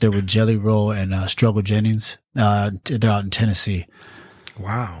Scatterbrains out there with Jelly Roll and Struggle Jennings. They're out in Tennessee.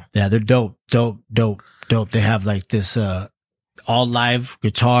 Wow. Yeah, they're dope. They have like this, all live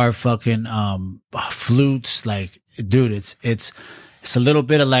guitar, fucking, flutes. Like, dude, it's a little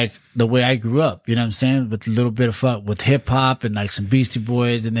bit of like the way I grew up, you know what I'm saying? With a little bit of fun with hip hop and like some Beastie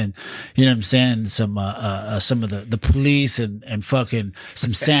Boys, and then, you know what I'm saying? Some of the Police and fucking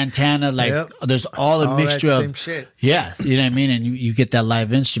some Santana. Like, there's all mixture that of same shit. Yeah. You know what I mean? And you get that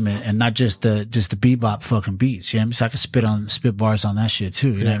live instrument and not just the bebop fucking beats. You know what I mean? So I can spit bars on that shit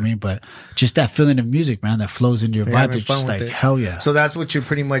too. You know what I mean? But just that feeling of music, man, that flows into your vibe. It's just like, hell yeah. So that's what you're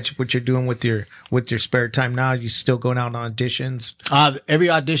pretty much what you're doing with your spare time now. You still going out on auditions? Every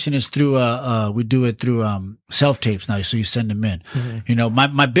audition is through, we do it through, self-tapes now. So you send them in. You know,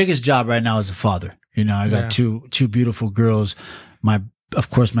 my biggest job right now is a father. You know, I got two beautiful girls. Of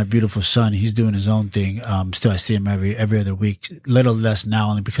course, my beautiful son, he's doing his own thing. Still, I see him every other week. Little less now,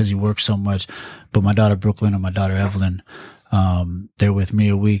 only because he works so much. But my daughter Brooklyn and my daughter Evelyn, they're with me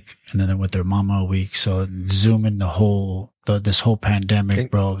a week, and then they're with their mama a week. So zooming this whole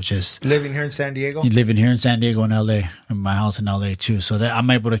pandemic, bro, just living here in San Diego. Living here in San Diego and LA, and my house in LA too. So that I'm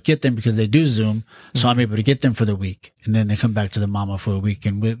able to get them because they do Zoom. So I'm able to get them for the week, and then they come back to the mama for a week,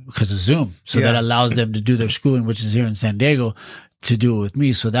 and because of Zoom. So that allows them to do their schooling, which is here in San Diego, to do it with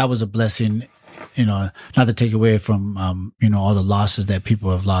me. So that was a blessing, you know, not to take away from, you know, all the losses that people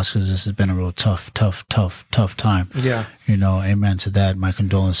have lost, because this has been a real tough time. Yeah. You know, amen to that. My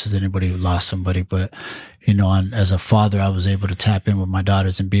condolences to anybody who lost somebody. But, you know, as a father, I was able to tap in with my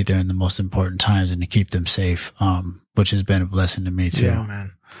daughters and be there in the most important times and to keep them safe, which has been a blessing to me too. Yeah,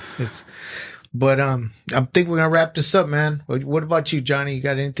 man. But I think we're gonna wrap this up, man. What about you, Johnny? You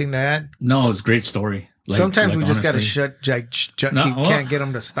got anything to add? No, it's a great story. Sometimes we just gotta shut. You can't get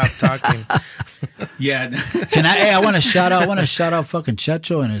them to stop talking. Yeah. I want to shout out fucking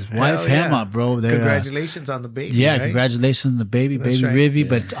Checho and his wife Hema, bro. Congratulations on the baby. Yeah, right? Congratulations on the baby, That's right. Rivy.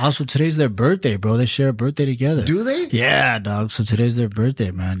 But also today's their birthday, bro. They share a birthday together. Do they? Yeah, dog. So today's their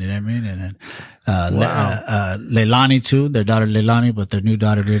birthday, man. You know what I mean? And then Leilani too, their daughter Leilani, but their new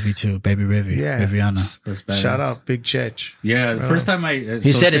daughter Rivy too, baby Rivy. Yeah. Riviana. Shout out Big Chech. Yeah, the first time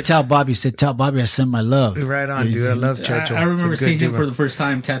he said to tell Bobby, I send my love. Right on, dude. I love Checho. I remember seeing him for the first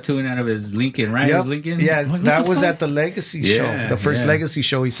time tattooing out of his Lincoln, right? Yep. His Lincoln? Yeah, that was at the Legacy show. The first Legacy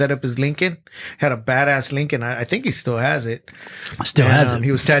show. He set up his Lincoln, had a badass Lincoln. I think he still has it. Has it.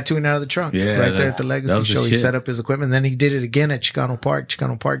 He was tattooing out of the trunk right there at the Legacy show. He set up his equipment. Then he did it again at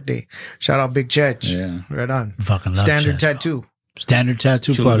Chicano Park Day. Shout out Big Chech. Yeah. Right on. Fucking love Standard Chech.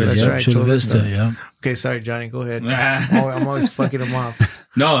 tattoo. Chula Vista. That's right. Chula Vista. Yeah. Okay, sorry, Johnny. Go ahead. I'm always fucking him off.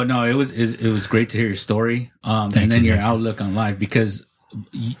 No, it was great to hear your story, and then your outlook on life, because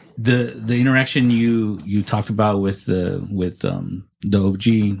the interaction you talked about with the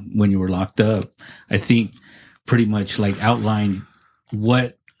OG when you were locked up, I think pretty much like outlined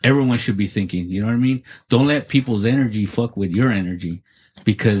what everyone should be thinking. You know what I mean? Don't let people's energy fuck with your energy,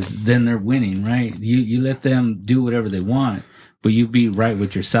 because then they're winning, right? You let them do whatever they want, but you be right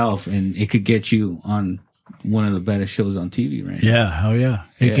with yourself, and it could get you on one of the better shows on TV, right? Yeah, hell yeah.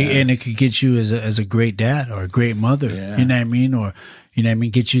 It could get you as a great dad or a great mother. Yeah. You know what I mean? Or, you know what I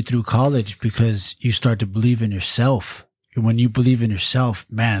mean? Get you through college because you start to believe in yourself. when you believe in yourself,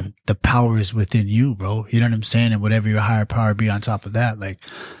 man, the power is within you, bro. You know what I'm saying? And whatever your higher power be on top of that, like,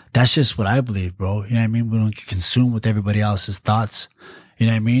 that's just what I believe, bro. You know what I mean? We don't get consumed with everybody else's thoughts. You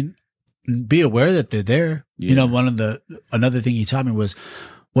know what I mean? Be aware that they're there. Yeah. You know, another thing he taught me was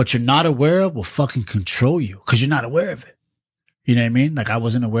what you're not aware of will fucking control you because you're not aware of it. You know what I mean? Like, I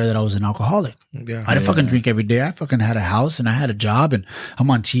wasn't aware that I was an alcoholic. Yeah. I didn't fucking drink every day. I fucking had a house and I had a job and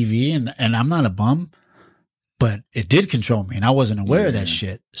I'm on TV and I'm not a bum. But it did control me and I wasn't aware of that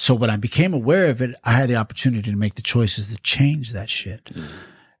shit. So when I became aware of it, I had the opportunity to make the choices to change that shit.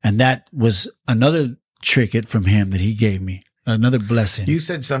 And that was another trinket from him that he gave me. Another blessing. You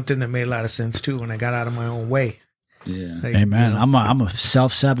said something that made a lot of sense too when I got out of my own way. Yeah. Like, Hey man, you know, I'm a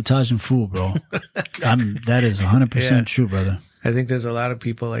self-sabotaging fool, bro. That is 100% true, brother. I think there's a lot of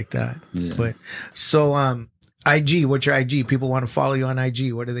people like that. Yeah. But so IG, what's your IG? People want to follow you on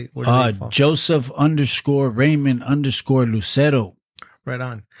IG. What do they follow? Joseph _Raymond _Lucero. Right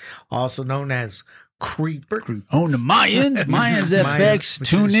on. Also known as Creeper. On the Mayans FX.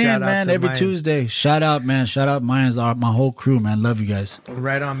 Tune in, Shout out man, to every Mayans. Tuesday. Shout out, man. Shout out Mayans, my whole crew, man. Love you guys.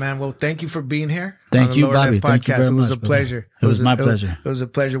 Right on, man. Well, thank you for being here. Thank on the you, Lower Bobby. Left Thank you Podcast. very It was much, a brother. pleasure. It was my pleasure. It was a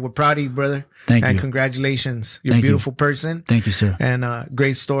pleasure. We're proud of you, brother. Thank and you. congratulations. You're Thank a you. beautiful person. Thank you, sir. And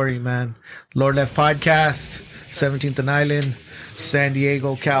great story, man. Lower Left Podcast, 17th and Island, San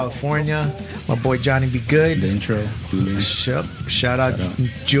Diego, California. My boy Johnny Be Good. The intro, Julian. Shout out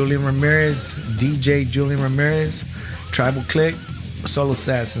Julian Ramirez, DJ Julian Ramirez, Tribal Click, Soul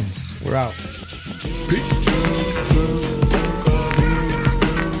Assassins. We're out. Peace.